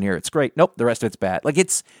Superchunk on here. It's great. Nope, the rest of it's bad. Like,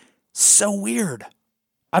 it's so weird.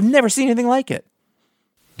 I've never seen anything like it.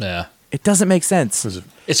 Yeah. It doesn't make sense.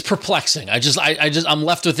 It's perplexing. I'm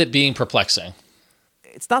left with it being perplexing.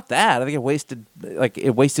 It's not that. I think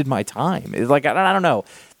it wasted my time. It's like, I don't know.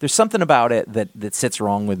 There's something about it that sits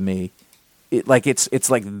wrong with me. It's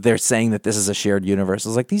like they're saying that this is a shared universe.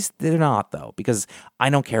 It's like they're not, though, because I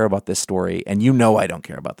don't care about this story, and I don't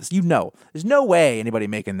care about this. There's no way anybody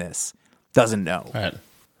making this doesn't know. Right.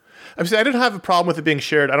 I didn't have a problem with it being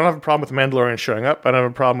shared. I don't have a problem with the Mandalorian showing up. I don't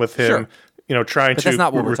have a problem with him, trying to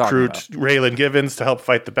recruit Raylan Givens to help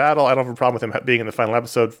fight the battle. I don't have a problem with him being in the final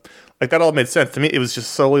episode. Like, that all made sense to me. It was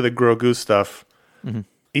just solely the Grogu stuff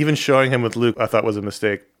even showing him with Luke, I thought was a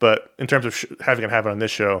mistake. But in terms of having it happen on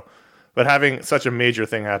this show, but having such a major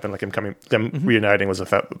thing happen, like them reuniting, was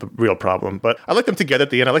the real problem. But I like them together at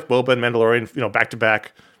the end. I like Boba and Mandalorian, back to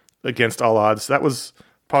back against all odds. That was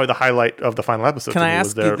probably the highlight of the final episode. Can I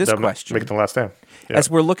ask you this question? Making the last stand. Yeah. As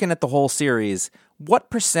we're looking at the whole series, what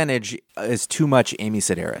percentage is too much Amy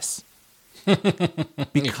Sedaris?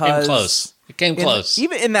 Because it came close.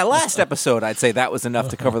 Even in that last episode, I'd say that was enough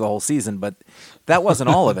to cover the whole season, but that wasn't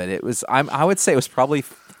all of it. It was. I would say it was probably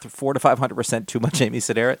 400 to 500% too much Amy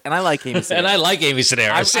Sedaris, and I like Amy Sedaris. And I like Amy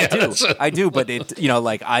Sedaris. I do, but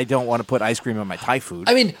I don't want to put ice cream on my Thai food.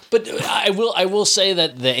 I mean, but I will say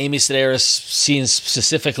that the Amy Sedaris scenes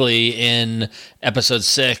specifically in episode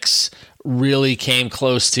 6 really came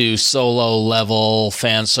close to Solo level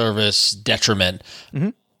fan service detriment. Mm-hmm.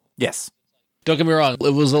 Yes. Don't get me wrong,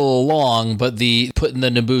 it was a little long, but the putting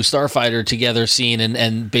the Naboo starfighter together scene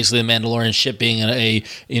and basically the Mandalorian ship being a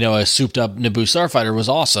souped up Naboo starfighter was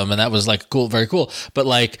awesome, and that was like cool, very cool. But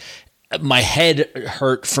like my head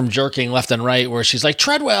hurt from jerking left and right where she's like,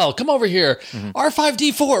 Treadwell, come over here.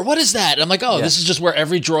 R5D4, what is that? And I'm like, This is just where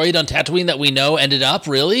every droid on Tatooine that we know ended up,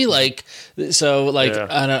 really? Like, so, like, yeah.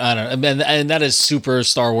 I don't know. And that is super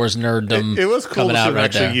Star Wars nerddom. It was cool to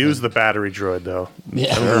actually use the battery droid, though.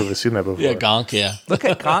 Yeah. I've never really seen that before. Yeah, Gonk, yeah. Look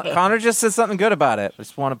at Connor just said something good about it. I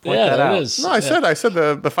just want to point that out. It is. No, I said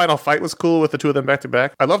the final fight was cool with the two of them back to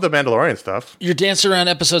back. I love the Mandalorian stuff. You're dancing around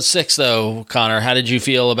episode 6, though, Connor. How did you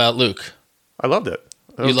feel about Luke? I loved it.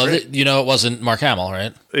 You loved it? You know, it wasn't Mark Hamill,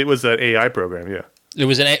 right? It was an AI program, yeah. It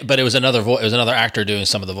was another actor doing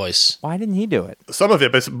some of the voice. Why didn't he do it? Some of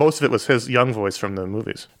it, but most of it was his young voice from the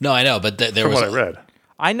movies. No, I know, but there from was what I read.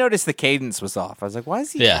 I noticed the cadence was off. I was like, why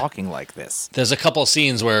is he talking like this? There's a couple of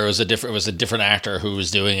scenes where it was a different actor who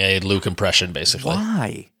was doing a Luke impression, basically.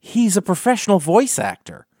 Why? He's a professional voice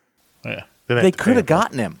actor. Yeah. They could have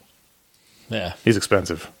gotten him. Yeah. He's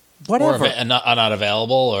expensive. Whatever. Or not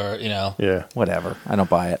available, or Yeah. Whatever. I don't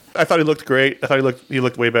buy it. I thought he looked great. I thought he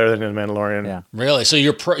looked way better than in Mandalorian. Yeah. Really? So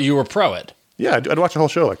you were pro it? Yeah, I'd watch a whole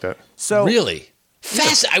show like that. So really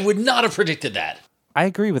fast. I would not have predicted that. I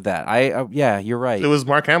agree with that. Yeah, you're right. It was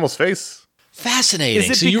Mark Hamill's face. Fascinating.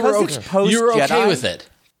 Is it so you were okay with it?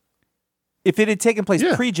 If it had taken place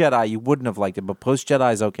pre-Jedi, you wouldn't have liked it, but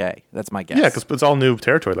post-Jedi is okay. That's my guess. Yeah, because it's all new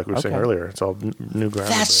territory, like we were saying earlier. It's all new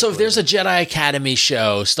ground. So if there's a Jedi Academy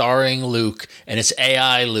show starring Luke and it's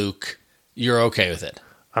AI Luke, you're okay with it?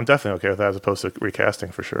 I'm definitely okay with that as opposed to recasting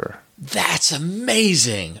for sure. That's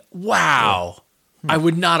amazing. Wow. I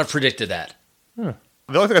would not have predicted that. The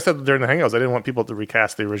only thing I said during the Hangouts, I didn't want people to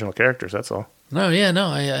recast the original characters, that's all. No, I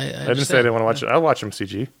didn't say I didn't want to watch it. I'll watch them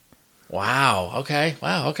CG. Wow, okay.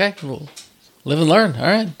 Cool. Live and learn. All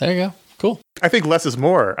right, there you go. Cool. I think less is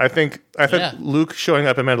more. I think Luke showing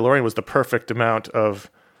up in Mandalorian was the perfect amount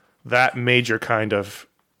of that major kind of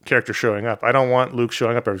character showing up. I don't want Luke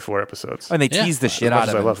showing up every 4 episodes. And they tease the shit out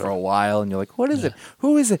of him for a while, and you're like, what is it?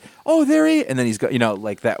 Who is it? Oh, there he is. And then he's got,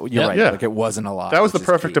 like that. You're right. Yeah. Like it wasn't a lot. That was the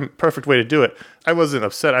perfect way to do it. I wasn't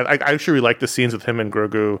upset. I actually really liked the scenes with him and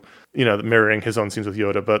Grogu, mirroring his own scenes with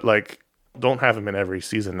Yoda, but like, don't have him in every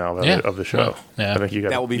season now of the show. Yeah. I think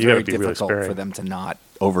that will be very difficult for them to not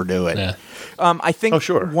overdo it. Yeah. I think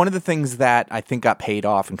one of the things that I think got paid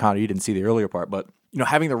off, and Connor, you didn't see the earlier part, but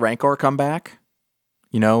having the Rancor come back,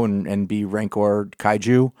 and be Rancor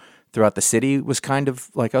kaiju throughout the city was kind of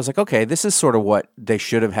like, I was like, okay, this is sort of what they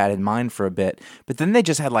should have had in mind for a bit. But then they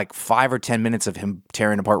just had like 5 or 10 minutes of him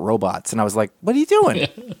tearing apart robots. And I was like, what are you doing?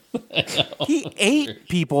 He ate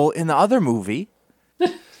people in the other movie.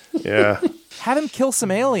 Yeah. Have him kill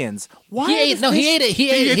some aliens. Why? He ate it. He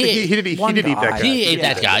did eat that guy. He ate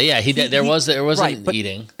that guy. Yeah, he did. There was right,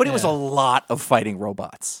 eating. But it was a lot of fighting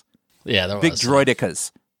robots. Yeah, there was. Big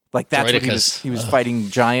droidicas. Like that's what he was fighting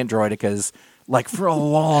giant droidicas like for a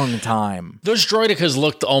long time. Those droidicas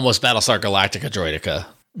looked almost Battlestar Galactica droidica.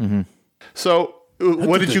 Mm-hmm. So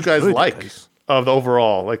what did you guys like of the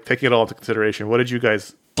overall, like taking it all into consideration? What did you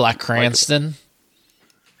guys Black Cranston?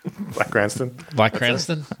 Black Cranston? Black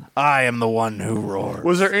Cranston? I am the one who roars.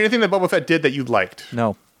 Was there anything that Boba Fett did that you liked?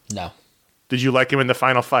 No. Did you like him in the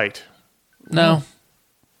final fight? No.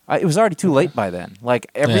 It was already too late by then. Like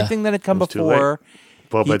everything that had come before.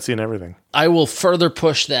 Boba had seen everything. I will further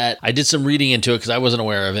push that. I did some reading into it because I wasn't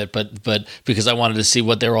aware of it, but because I wanted to see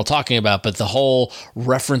what they were all talking about. But the whole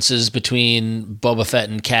references between Boba Fett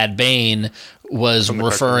and Cad Bane was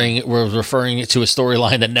referring to a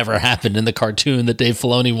storyline that never happened in the cartoon that Dave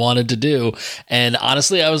Filoni wanted to do. And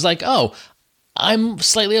honestly, I was like, I'm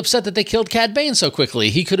slightly upset that they killed Cad Bane so quickly.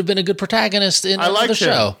 He could have been a good protagonist in another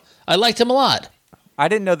show. I liked him a lot. I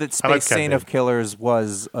didn't know that Space Saint of Killers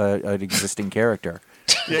was an existing character.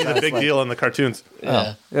 Yeah, he's a big deal in the cartoons.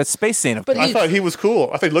 Yeah. That space scene. But I thought he was cool.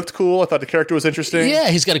 I thought he looked cool. I thought the character was interesting. Yeah,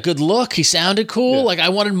 he's got a good look. He sounded cool. Yeah. Like, I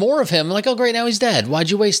wanted more of him. Like, oh, great, now he's dead. Why'd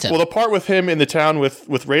you waste him? Well, the part with him in the town with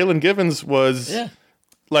Raylan Givens was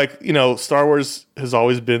like, Star Wars has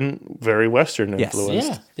always been very Western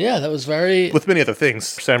influenced. Yeah, that was very... With many other things,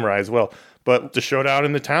 samurai as well. But the showdown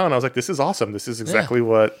in the town, I was like, this is awesome. This is exactly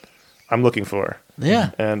what I'm looking for.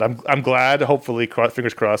 Yeah. And I'm glad, hopefully,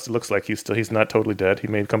 fingers crossed, it looks like he's not totally dead. He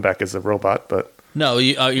may come back as a robot, but... No,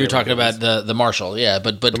 you're talking about the Marshal,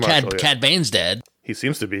 but Cad Bane's dead. He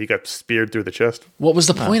seems to be. He got speared through the chest. What was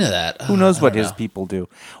the point of that? Who knows what his people do?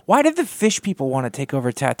 Why did the fish people want to take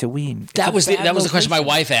over Tatooine? That was the question my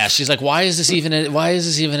wife asked. She's like, "Why is this even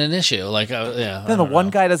an issue?" Like, Then the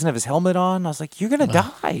one guy doesn't have his helmet on. I was like, "You're gonna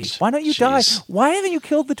die. Why don't you die? Why haven't you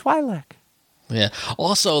killed the Twi'lek?" Yeah.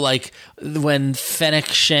 Also, like when Fennec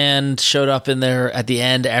Shand showed up in there at the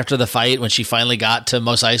end after the fight, when she finally got to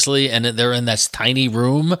Mos Eisley, and they're in this tiny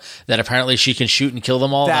room that apparently she can shoot and kill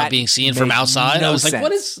them all without being seen from outside. I was like,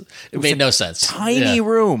 "What is?" It made no sense. Tiny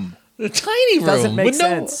room. A tiny room Doesn't make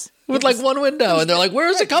sense. With like one window, and they're like, "Where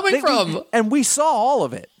is it coming from?" And we saw all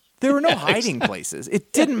of it. There were no hiding places.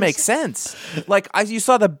 It didn't make sense. Like you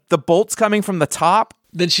saw the bolts coming from the top.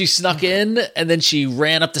 Then she snuck in, and then she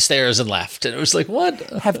ran up the stairs and left. And it was like, what?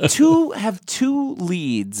 Have two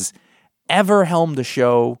leads ever helmed a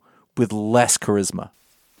show with less charisma?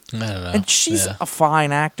 I don't know. And she's a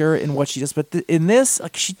fine actor in what she does, but in this,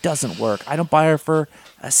 like, she doesn't work. I don't buy her for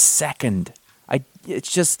a second. I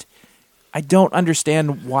don't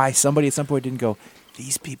understand why somebody at some point didn't go,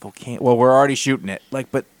 these people can't. Well, we're already shooting it.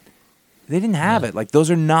 Like, but they didn't have it. Like,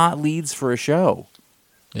 those are not leads for a show.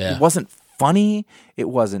 Yeah. It wasn't funny. It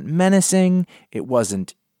wasn't menacing. It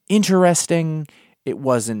wasn't interesting. It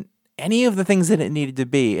wasn't any of the things that it needed to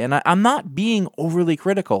be. And I'm not being overly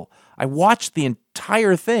critical. I watched the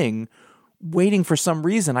entire thing waiting for some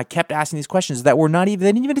reason. I kept asking these questions that they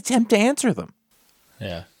didn't even attempt to answer them.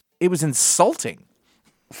 Yeah. It was insulting.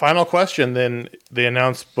 Final question, then they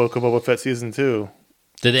announced Boba Fett Season 2.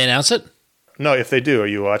 Did they announce it? No, if they do, are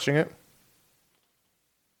you watching it?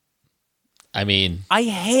 I mean, I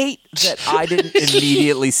hate that I didn't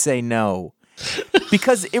immediately say no,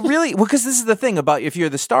 because this is the thing about if you're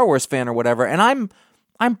the Star Wars fan or whatever, and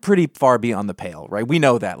I'm pretty far beyond the pale, right? We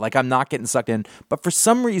know that. Like, I'm not getting sucked in, but for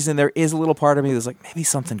some reason there is a little part of me that's like, maybe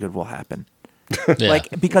something good will happen. Like,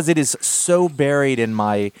 because it is so buried in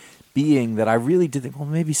my being that I really did think, well,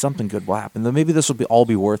 maybe something good will happen. Then maybe this will all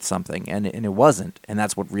be worth something, and it wasn't, and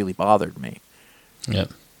that's what really bothered me.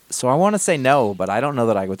 Yep. So I want to say no, but I don't know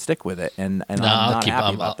that I would stick with it, and I'm not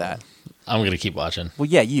happy about that. I'm going to keep watching. Well,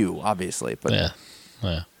 yeah, you, obviously. But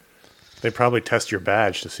Yeah. They probably test your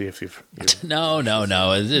badge to see if you've... No.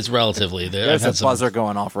 It's relatively... There's a buzzer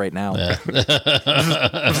going off right now. Yeah.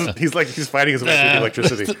 he's fighting his way through the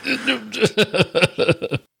electricity.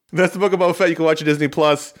 That's the Book of Boba Fett. You can watch it Disney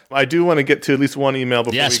Plus. I do want to get to at least one email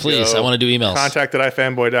before we go. Yes, please. I want to do emails.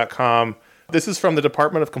 Contact@ifanboy.com. This is from the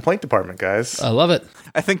Department of Complaint Department, guys. I love it.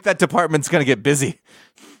 I think that department's going to get busy.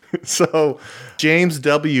 So James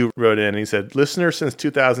W. wrote in and he said, listener since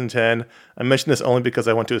 2010. I mention this only because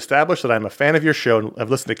I want to establish that I'm a fan of your show and I've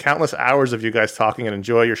listened to countless hours of you guys talking and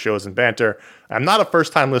enjoy your shows and banter. I'm not a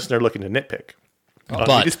first-time listener looking to nitpick. On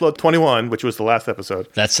Mediasplode 21, which was the last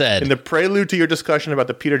episode. That said. In the prelude to your discussion about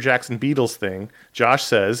the Peter Jackson Beatles thing, Josh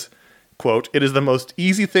says, quote, it is the most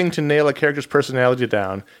easy thing to nail a character's personality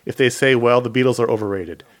down if they say, well, the Beatles are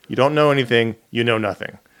overrated. You don't know anything, you know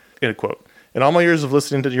nothing. End quote. In all my years of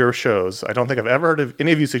listening to your shows, I don't think I've ever heard of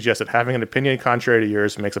any of you suggest that having an opinion contrary to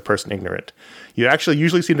yours makes a person ignorant. You actually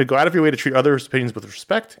usually seem to go out of your way to treat others' opinions with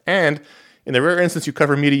respect, and in the rare instance you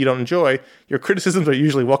cover media you don't enjoy, your criticisms are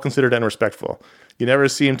usually well considered and respectful. You never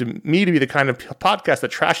seem to me to be the kind of podcast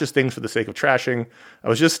that trashes things for the sake of trashing. I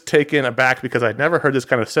was just taken aback because I'd never heard this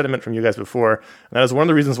kind of sentiment from you guys before, and that is one of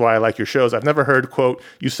the reasons why I like your shows. I've never heard, quote,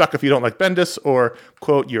 you suck if you don't like Bendis, or,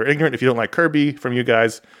 quote, you're ignorant if you don't like Kirby from you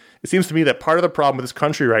guys. It seems to me that part of the problem with this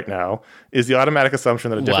country right now is the automatic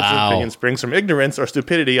assumption that a difference in opinion springs from ignorance or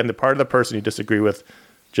stupidity on the part of the person you disagree with.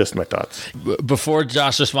 Just my thoughts. Before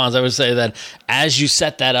Josh responds, I would say that as you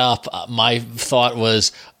set that up, my thought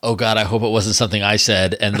was, oh God, I hope it wasn't something I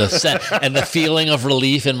said. And the feeling of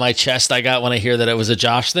relief in my chest I got when I hear that it was a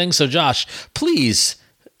Josh thing. So Josh, please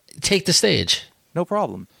take the stage. No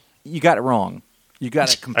problem. You got it wrong. You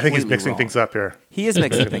got it I completely think he's mixing wrong. things up here. He is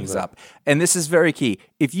mixing things up. And this is very key.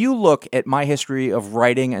 If you look at my history of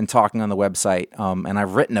writing and talking on the website, and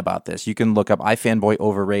I've written about this, you can look up iFanboy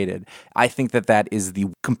overrated. I think that is the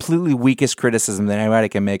completely weakest criticism that anybody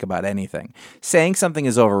can make about anything. Saying something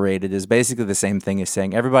is overrated is basically the same thing as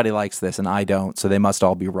saying everybody likes this and I don't, so they must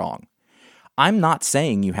all be wrong. I'm not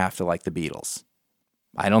saying you have to like the Beatles.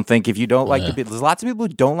 I don't think if you don't like the Beatles, there's lots of people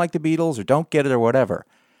who don't like the Beatles or don't get it or whatever.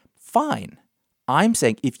 Fine. I'm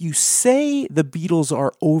saying if you say the Beatles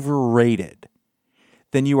are overrated,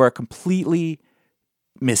 then you are completely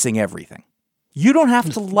missing everything. You don't have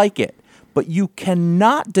to like it, but you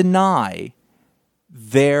cannot deny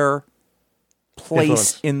their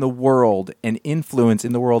place in the world and influence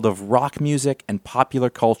in the world of rock music and popular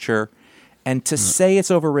culture. And to say it's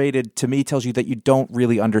overrated, to me, tells you that you don't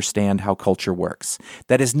really understand how culture works.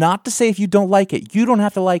 That is not to say if you don't like it, you don't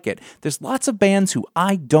have to like it. There's lots of bands who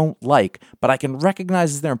I don't like, but I can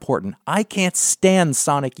recognize as they're important. I can't stand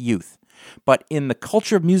Sonic Youth. But in the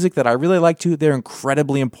culture of music that I really like to, they're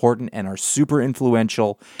incredibly important and are super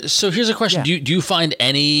influential. So here's a question. Yeah. Do you find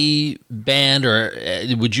any band or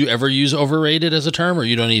would you ever use overrated as a term, or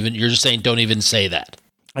you're just saying don't even say that?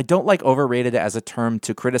 I don't like overrated as a term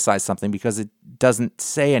to criticize something because it doesn't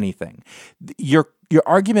say anything. Your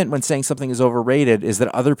argument when saying something is overrated is that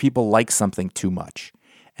other people like something too much.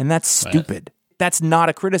 And that's stupid. Right. That's not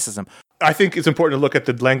a criticism. I think it's important to look at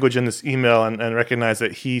the language in this email and recognize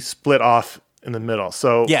that he split off in the middle.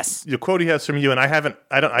 So yes, the quote he has from you, and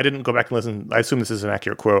I didn't go back and listen. I assume this is an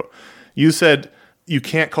accurate quote. You said, you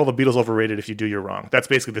can't call the Beatles overrated if you do, you're wrong. That's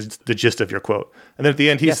basically the gist of your quote. And then at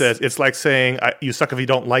the end, he says, it's like saying, you suck if you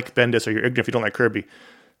don't like Bendis or you're ignorant if you don't like Kirby.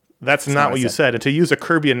 That's not what you said. And to use a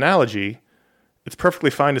Kirby analogy, it's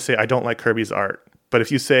perfectly fine to say, I don't like Kirby's art. But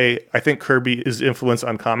if you say, I think Kirby's influence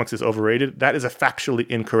on comics is overrated, that is a factually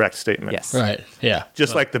incorrect statement. Yes. Right. Yeah.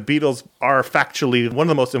 Just like the Beatles are factually one of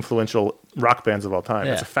the most influential rock bands of all time.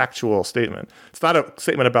 Yeah. It's a factual statement. It's not a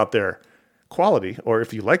statement about their quality or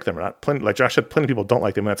if you like them or not. Like Josh said, plenty of people don't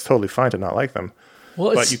like them, and that's totally fine to not like them.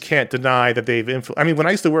 Well, but you can't deny that they've influenced. I mean, when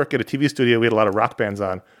I used to work at a TV studio, we had a lot of rock bands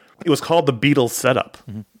on. It was called the Beatles setup.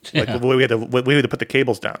 Mm-hmm. Like the way we had to put the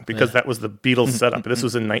cables down because that was the Beatles setup. This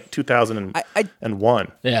was in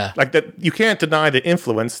 2001. Yeah, like that. You can't deny the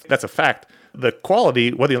influence. That's a fact. The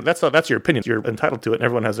quality, that's your opinion. You're entitled to it, and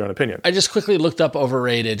everyone has their own opinion. I just quickly looked up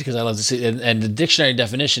overrated because I love to see, and the dictionary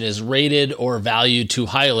definition is rated or valued too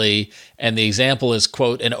highly, and the example is,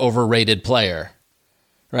 quote, an overrated player.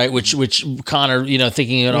 Right, which Connor,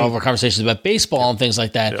 thinking in all of our conversations about baseball and things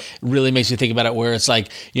like that, really makes me think about it. Where it's like,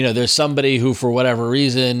 there's somebody who, for whatever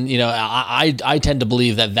reason, I tend to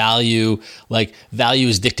believe that value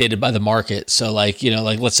is dictated by the market. So,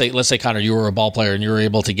 let's say Connor, you were a ball player and you were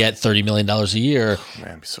able to get $30 million a year,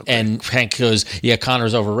 and Hank goes, yeah,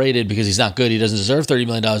 Connor's overrated because he's not good. He doesn't deserve $30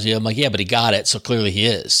 million a year. I'm like, yeah, but he got it, so clearly he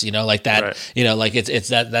is. Like that. Right. It's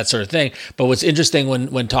that sort of thing. But what's interesting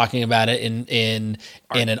when talking about it in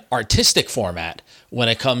an artistic format, when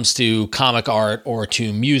it comes to comic art or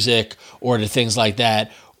to music or to things like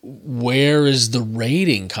that, where is the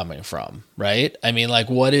rating coming from? Right? I mean,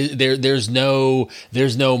 what is there? There's no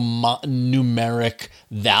numeric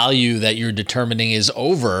value that you're determining is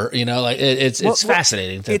over. It's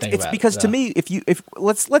fascinating to think about. It's because to me, if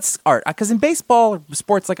let's art, because in baseball or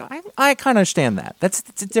sports, I kind of understand that. It's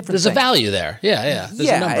a different. There's thing. A value there. Yeah. There's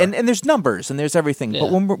a number. And there's numbers and there's everything. Yeah.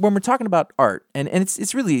 But when we're talking about art, and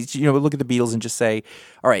it's really we look at the Beatles and just say,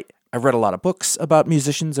 all right, I've read a lot of books about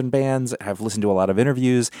musicians and bands. I've listened to a lot of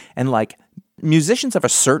interviews, and musicians of a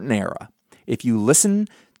certain era. If you listen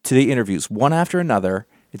to the interviews one after another,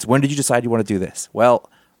 it's when did you decide you want to do this? Well,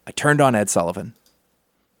 I turned on Ed Sullivan,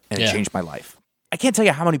 and it changed my life. I can't tell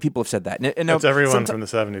you how many people have said that. And that's everyone from the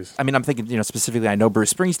 70s. I mean, I'm thinking, specifically, I know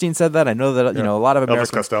Bruce Springsteen said that. I know that, a lot of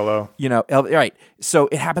Americans. Elvis Costello. Right. So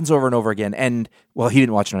it happens over and over again. And, well, he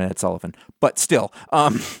didn't watch it on Ed Sullivan, but still,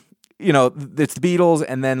 it's the Beatles,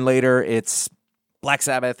 and then later it's Black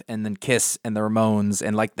Sabbath, and then Kiss, and the Ramones,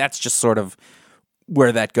 and that's just sort of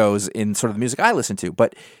where that goes in sort of the music I listen to.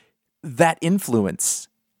 But that influence,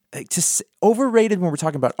 overrated when we're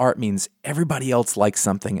talking about art means everybody else likes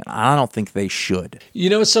something, and I don't think they should.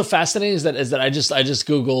 What's so fascinating is that I just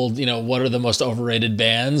Googled, what are the most overrated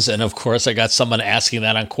bands, and of course I got someone asking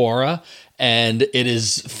that on Quora, and it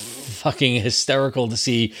is fucking hysterical to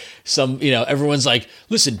see some, everyone's like,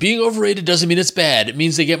 listen, being overrated doesn't mean it's bad. It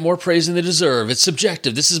means they get more praise than they deserve. It's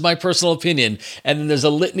subjective. This is my personal opinion. And then there's a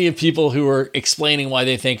litany of people who are explaining why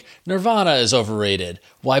they think Nirvana is overrated,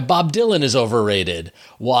 why Bob Dylan is overrated,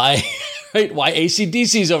 why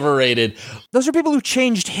AC/DC is overrated. Those are people who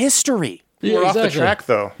changed history. We're off the track,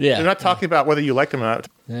 though. Yeah. You're not talking about whether you like them or not.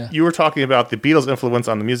 Yeah. You were talking about the Beatles' influence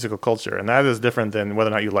on the musical culture, and that is different than whether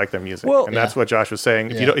or not you like their music. Well, and that's what Josh was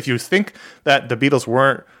saying. If you think that the Beatles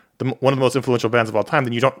weren't one of the most influential bands of all time,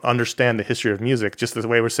 then you don't understand the history of music. Just the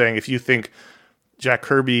way we're saying, if you think Jack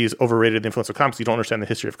Kirby's overrated the influence of comics, you don't understand the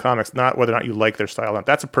history of comics, not whether or not you like their style.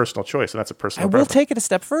 That's a personal choice, and that's a personal preference. will take it a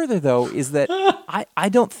step further, though, is that I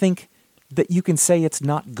don't think that you can say it's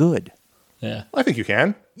not good. Yeah. Well, I think you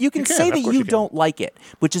can. You can say that you don't like it,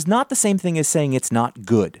 which is not the same thing as saying it's not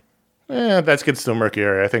good. That gets to a murky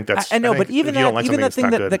area. I think that's. I know, think but even that thing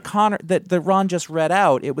that Ron just read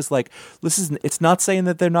out, it was like, it's not saying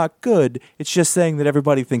that they're not good. It's just saying that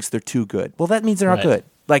everybody thinks they're too good. Well, that means they're not good.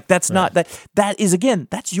 Like that's not that. That is again,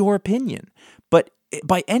 that's your opinion. But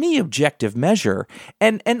by any objective measure,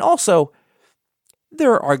 and also,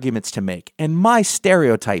 there are arguments to make. And my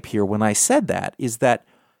stereotype here, when I said that, is that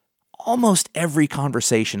almost every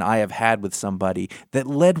conversation I have had with somebody that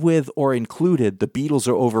led with or included the Beatles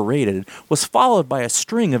are overrated was followed by a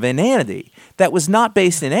string of inanity that was not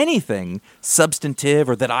based in anything substantive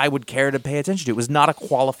or that I would care to pay attention to. It was not a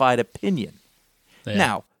qualified opinion. Yeah.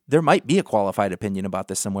 Now, there might be a qualified opinion about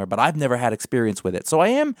this somewhere, but I've never had experience with it. So I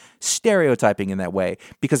am stereotyping in that way,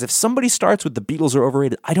 because if somebody starts with the Beatles are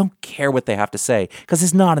overrated, I don't care what they have to say, because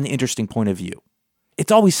it's not an interesting point of view.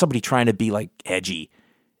 It's always somebody trying to be like edgy.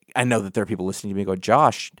 I know that there are people listening to me go,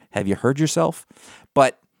 Josh, have you heard yourself?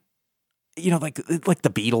 But, like the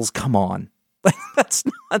Beatles, come on. That's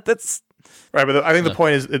right. But I think the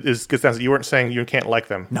point is gets down to, you weren't saying you can't like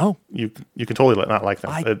them. No. You can totally not like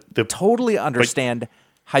them. I totally understand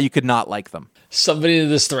how you could not like them. Somebody in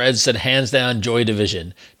this thread said, hands down, Joy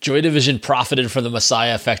Division. Joy Division profited from the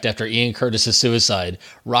Messiah effect after Ian Curtis's suicide.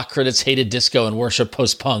 Rock critics hated disco and worship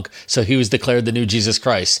post-punk, so he was declared the new Jesus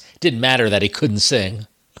Christ. Didn't matter that he couldn't sing.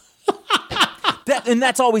 And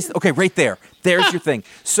that's always okay. Right there, there's your thing.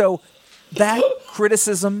 So that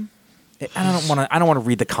criticism, I don't want to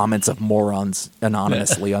read the comments of morons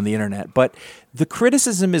anonymously on the internet, but the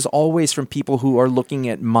criticism is always from people who are looking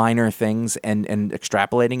at minor things and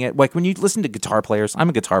extrapolating it. Like when you listen to guitar players, I'm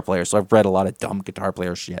a guitar player, so I've read a lot of dumb guitar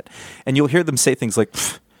player shit, and you'll hear them say things like,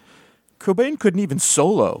 "Cobain couldn't even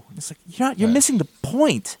solo." It's like you're missing the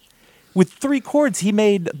point. With 3 chords, he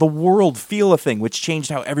made the world feel a thing, which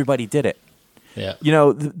changed how everybody did it. Yeah.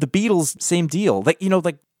 The Beatles, same deal. Like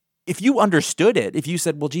if you understood it, if you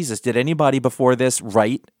said, well, Jesus, did anybody before this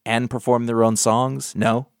write and perform their own songs?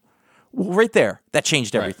 No. Well, right there, that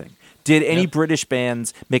changed everything. Right. Did any British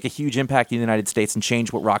bands make a huge impact in the United States and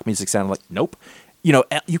change what rock music sounded like? Nope.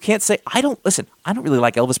 You can't say, I don't really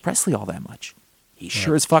like Elvis Presley all that much. He's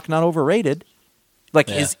sure as fuck not overrated.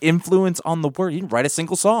 His influence on the world, he didn't write a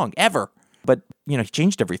single song, ever. But, he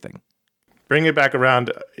changed everything. Bring it back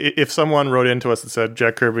around. If someone wrote into us and said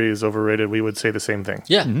Jack Kirby is overrated, we would say the same thing.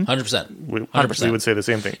 Yeah, 100%. 100%. We would say the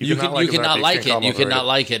same thing. You cannot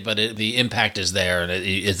like it, but the impact is there,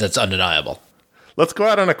 and that's undeniable. Let's go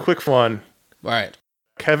out on a quick one. All right.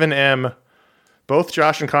 Kevin M. Both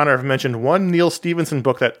Josh and Connor have mentioned one Neil Stephenson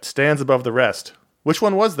book that stands above the rest. Which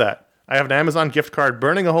one was that? I have an Amazon gift card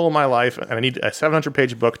burning a hole in my life, and I need a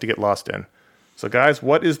 700-page book to get lost in. So, guys,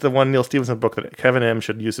 what is the one Neil Stephenson book that Kevin M.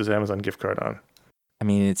 should use his Amazon gift card on? I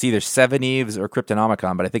mean, it's either Seven Eves or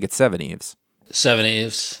Cryptonomicon, but I think it's Seven Eves. Seven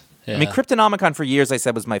Eves. Yeah. I mean, Cryptonomicon for years I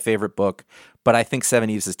said was my favorite book, but I think Seven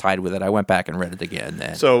Eves is tied with it. I went back and read it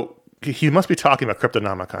again. So he must be talking about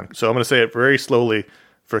Cryptonomicon. So I'm going to say it very slowly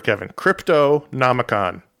for Kevin.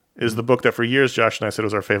 Cryptonomicon is the book that for years Josh and I said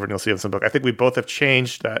was our favorite Neil Stephenson book. I think we both have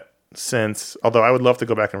changed that since, although I would love to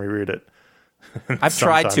go back and reread it. I've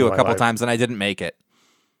tried to a couple times and I didn't make it.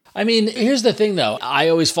 I mean, here's the thing, though. I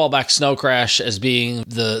always fall back Snow Crash as being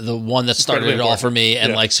the one that started it all for me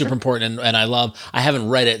and super important. And I haven't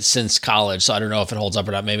read it since college, so I don't know if it holds up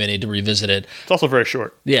or not. Maybe I need to revisit it. It's also very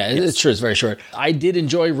short. Yeah, it's true. It's very short. I did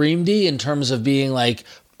enjoy Reamdy in terms of being like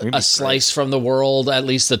a slice from the world, at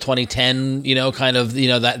least the 2010, kind of,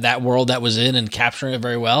 that world that was in and capturing it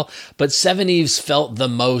very well. But Seven Eves felt the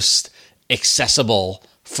most accessible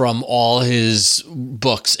from all his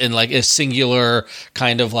books in like a singular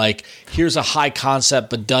kind of like, here's a high concept,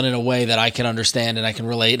 but done in a way that I can understand and I can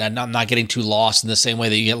relate. And I'm not getting too lost in the same way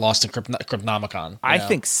that you get lost in Cryptonomicon. I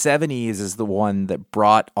think Seven Eves is the one that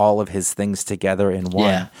brought all of his things together in one.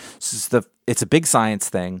 Yeah. It's a big science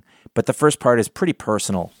thing, but the first part is pretty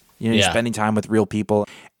personal. You're spending time with real people.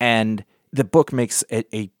 And the book makes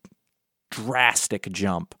a drastic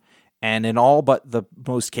jump. And in all but the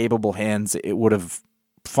most capable hands, it would have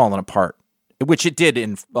fallen apart, which it did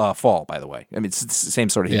in Fall, by the way. I mean, it's the same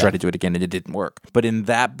sort of, he tried to do it again and it didn't work. But in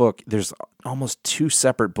that book, there's almost 2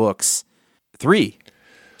 separate books. 3.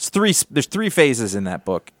 There's three phases in that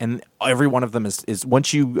book, and every one of them is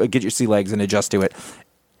once you get your sea legs and adjust to it,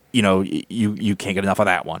 you can't get enough of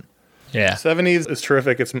that one. Yeah. Seven Eves is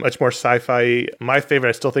terrific. It's much more sci-fi. My favorite,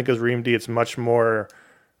 I still think, is Reem D. It's much more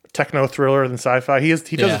techno thriller than sci-fi.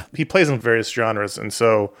 He plays in various genres, and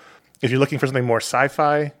so if you're looking for something more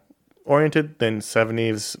sci-fi oriented, then Seven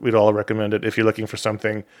Eves, we'd all recommend it. If you're looking for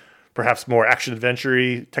something perhaps more action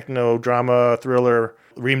adventure-y, techno drama thriller,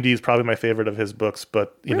 Reem D is probably my favorite of his books.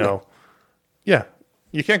 But you can't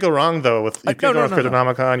go wrong though with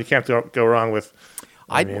Cryptonomicon. You can't go wrong with.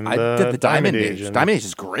 I did the Diamond Age. Diamond Age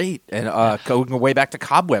is great, and going way back to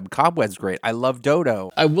Cobweb. Cobweb's great. I love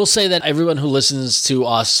Dodo. I will say that everyone who listens to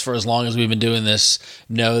us for as long as we've been doing this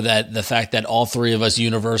know that the fact that all three of us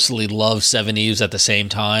universally love Seven Eves at the same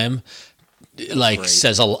time,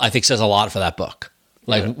 says a lot for that book.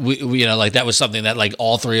 We that was something that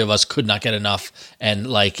all three of us could not get enough, and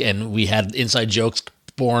we had inside jokes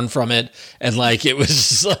born from it, and it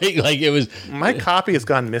was My copy has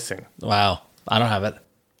gone missing. Wow. I don't have it.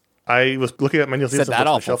 I was looking at my Neil Stephenson books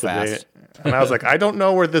on the shelf today, and I was like, I don't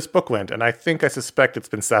know where this book went, and I suspect it's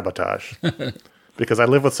been sabotaged because I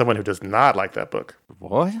live with someone who does not like that book.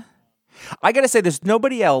 What? I got to say, there's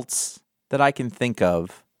nobody else that I can think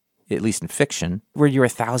of, at least in fiction, where you're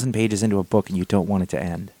 1,000 pages into a book and you don't want it to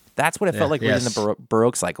end. That's what it felt like reading the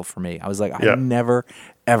Baroque cycle for me. I was like, I never,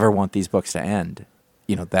 ever want these books to end.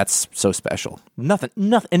 That's so special.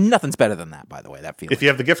 Nothing's better than that, by the way, that feeling. If you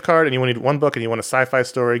have the gift card and you need one book and you want a sci-fi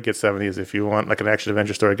story, get Seven Eves. If you want an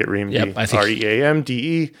action-adventure story, get Reem D.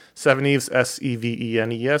 Reamde, Seven Eves,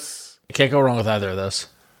 Sevenes. You can't go wrong with either of those.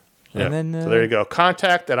 Yeah. And then, so there you go.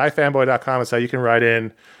 Contact@ifanboy.com is how you can write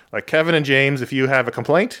in. Like Kevin and James, if you have a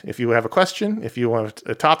complaint, if you have a question, if you want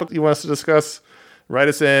a topic you want us to discuss, write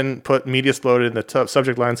us in, put Mediasplode in the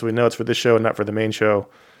subject line so we know it's for this show and not for the main show.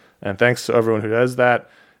 And thanks to everyone who does that.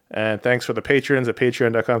 And thanks for the patrons at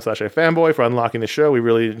patreon.com/ifanboy for unlocking the show. We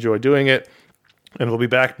really enjoy doing it. And we'll be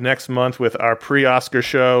back next month with our pre-Oscar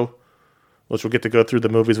show, which we'll get to go through the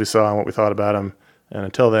movies we saw and what we thought about them. And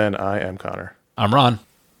until then, I am Connor. I'm Ron.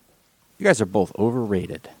 You guys are both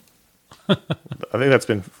overrated. I think that's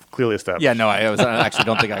been clearly established. Yeah, no, I actually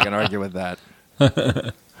don't think I can argue with that.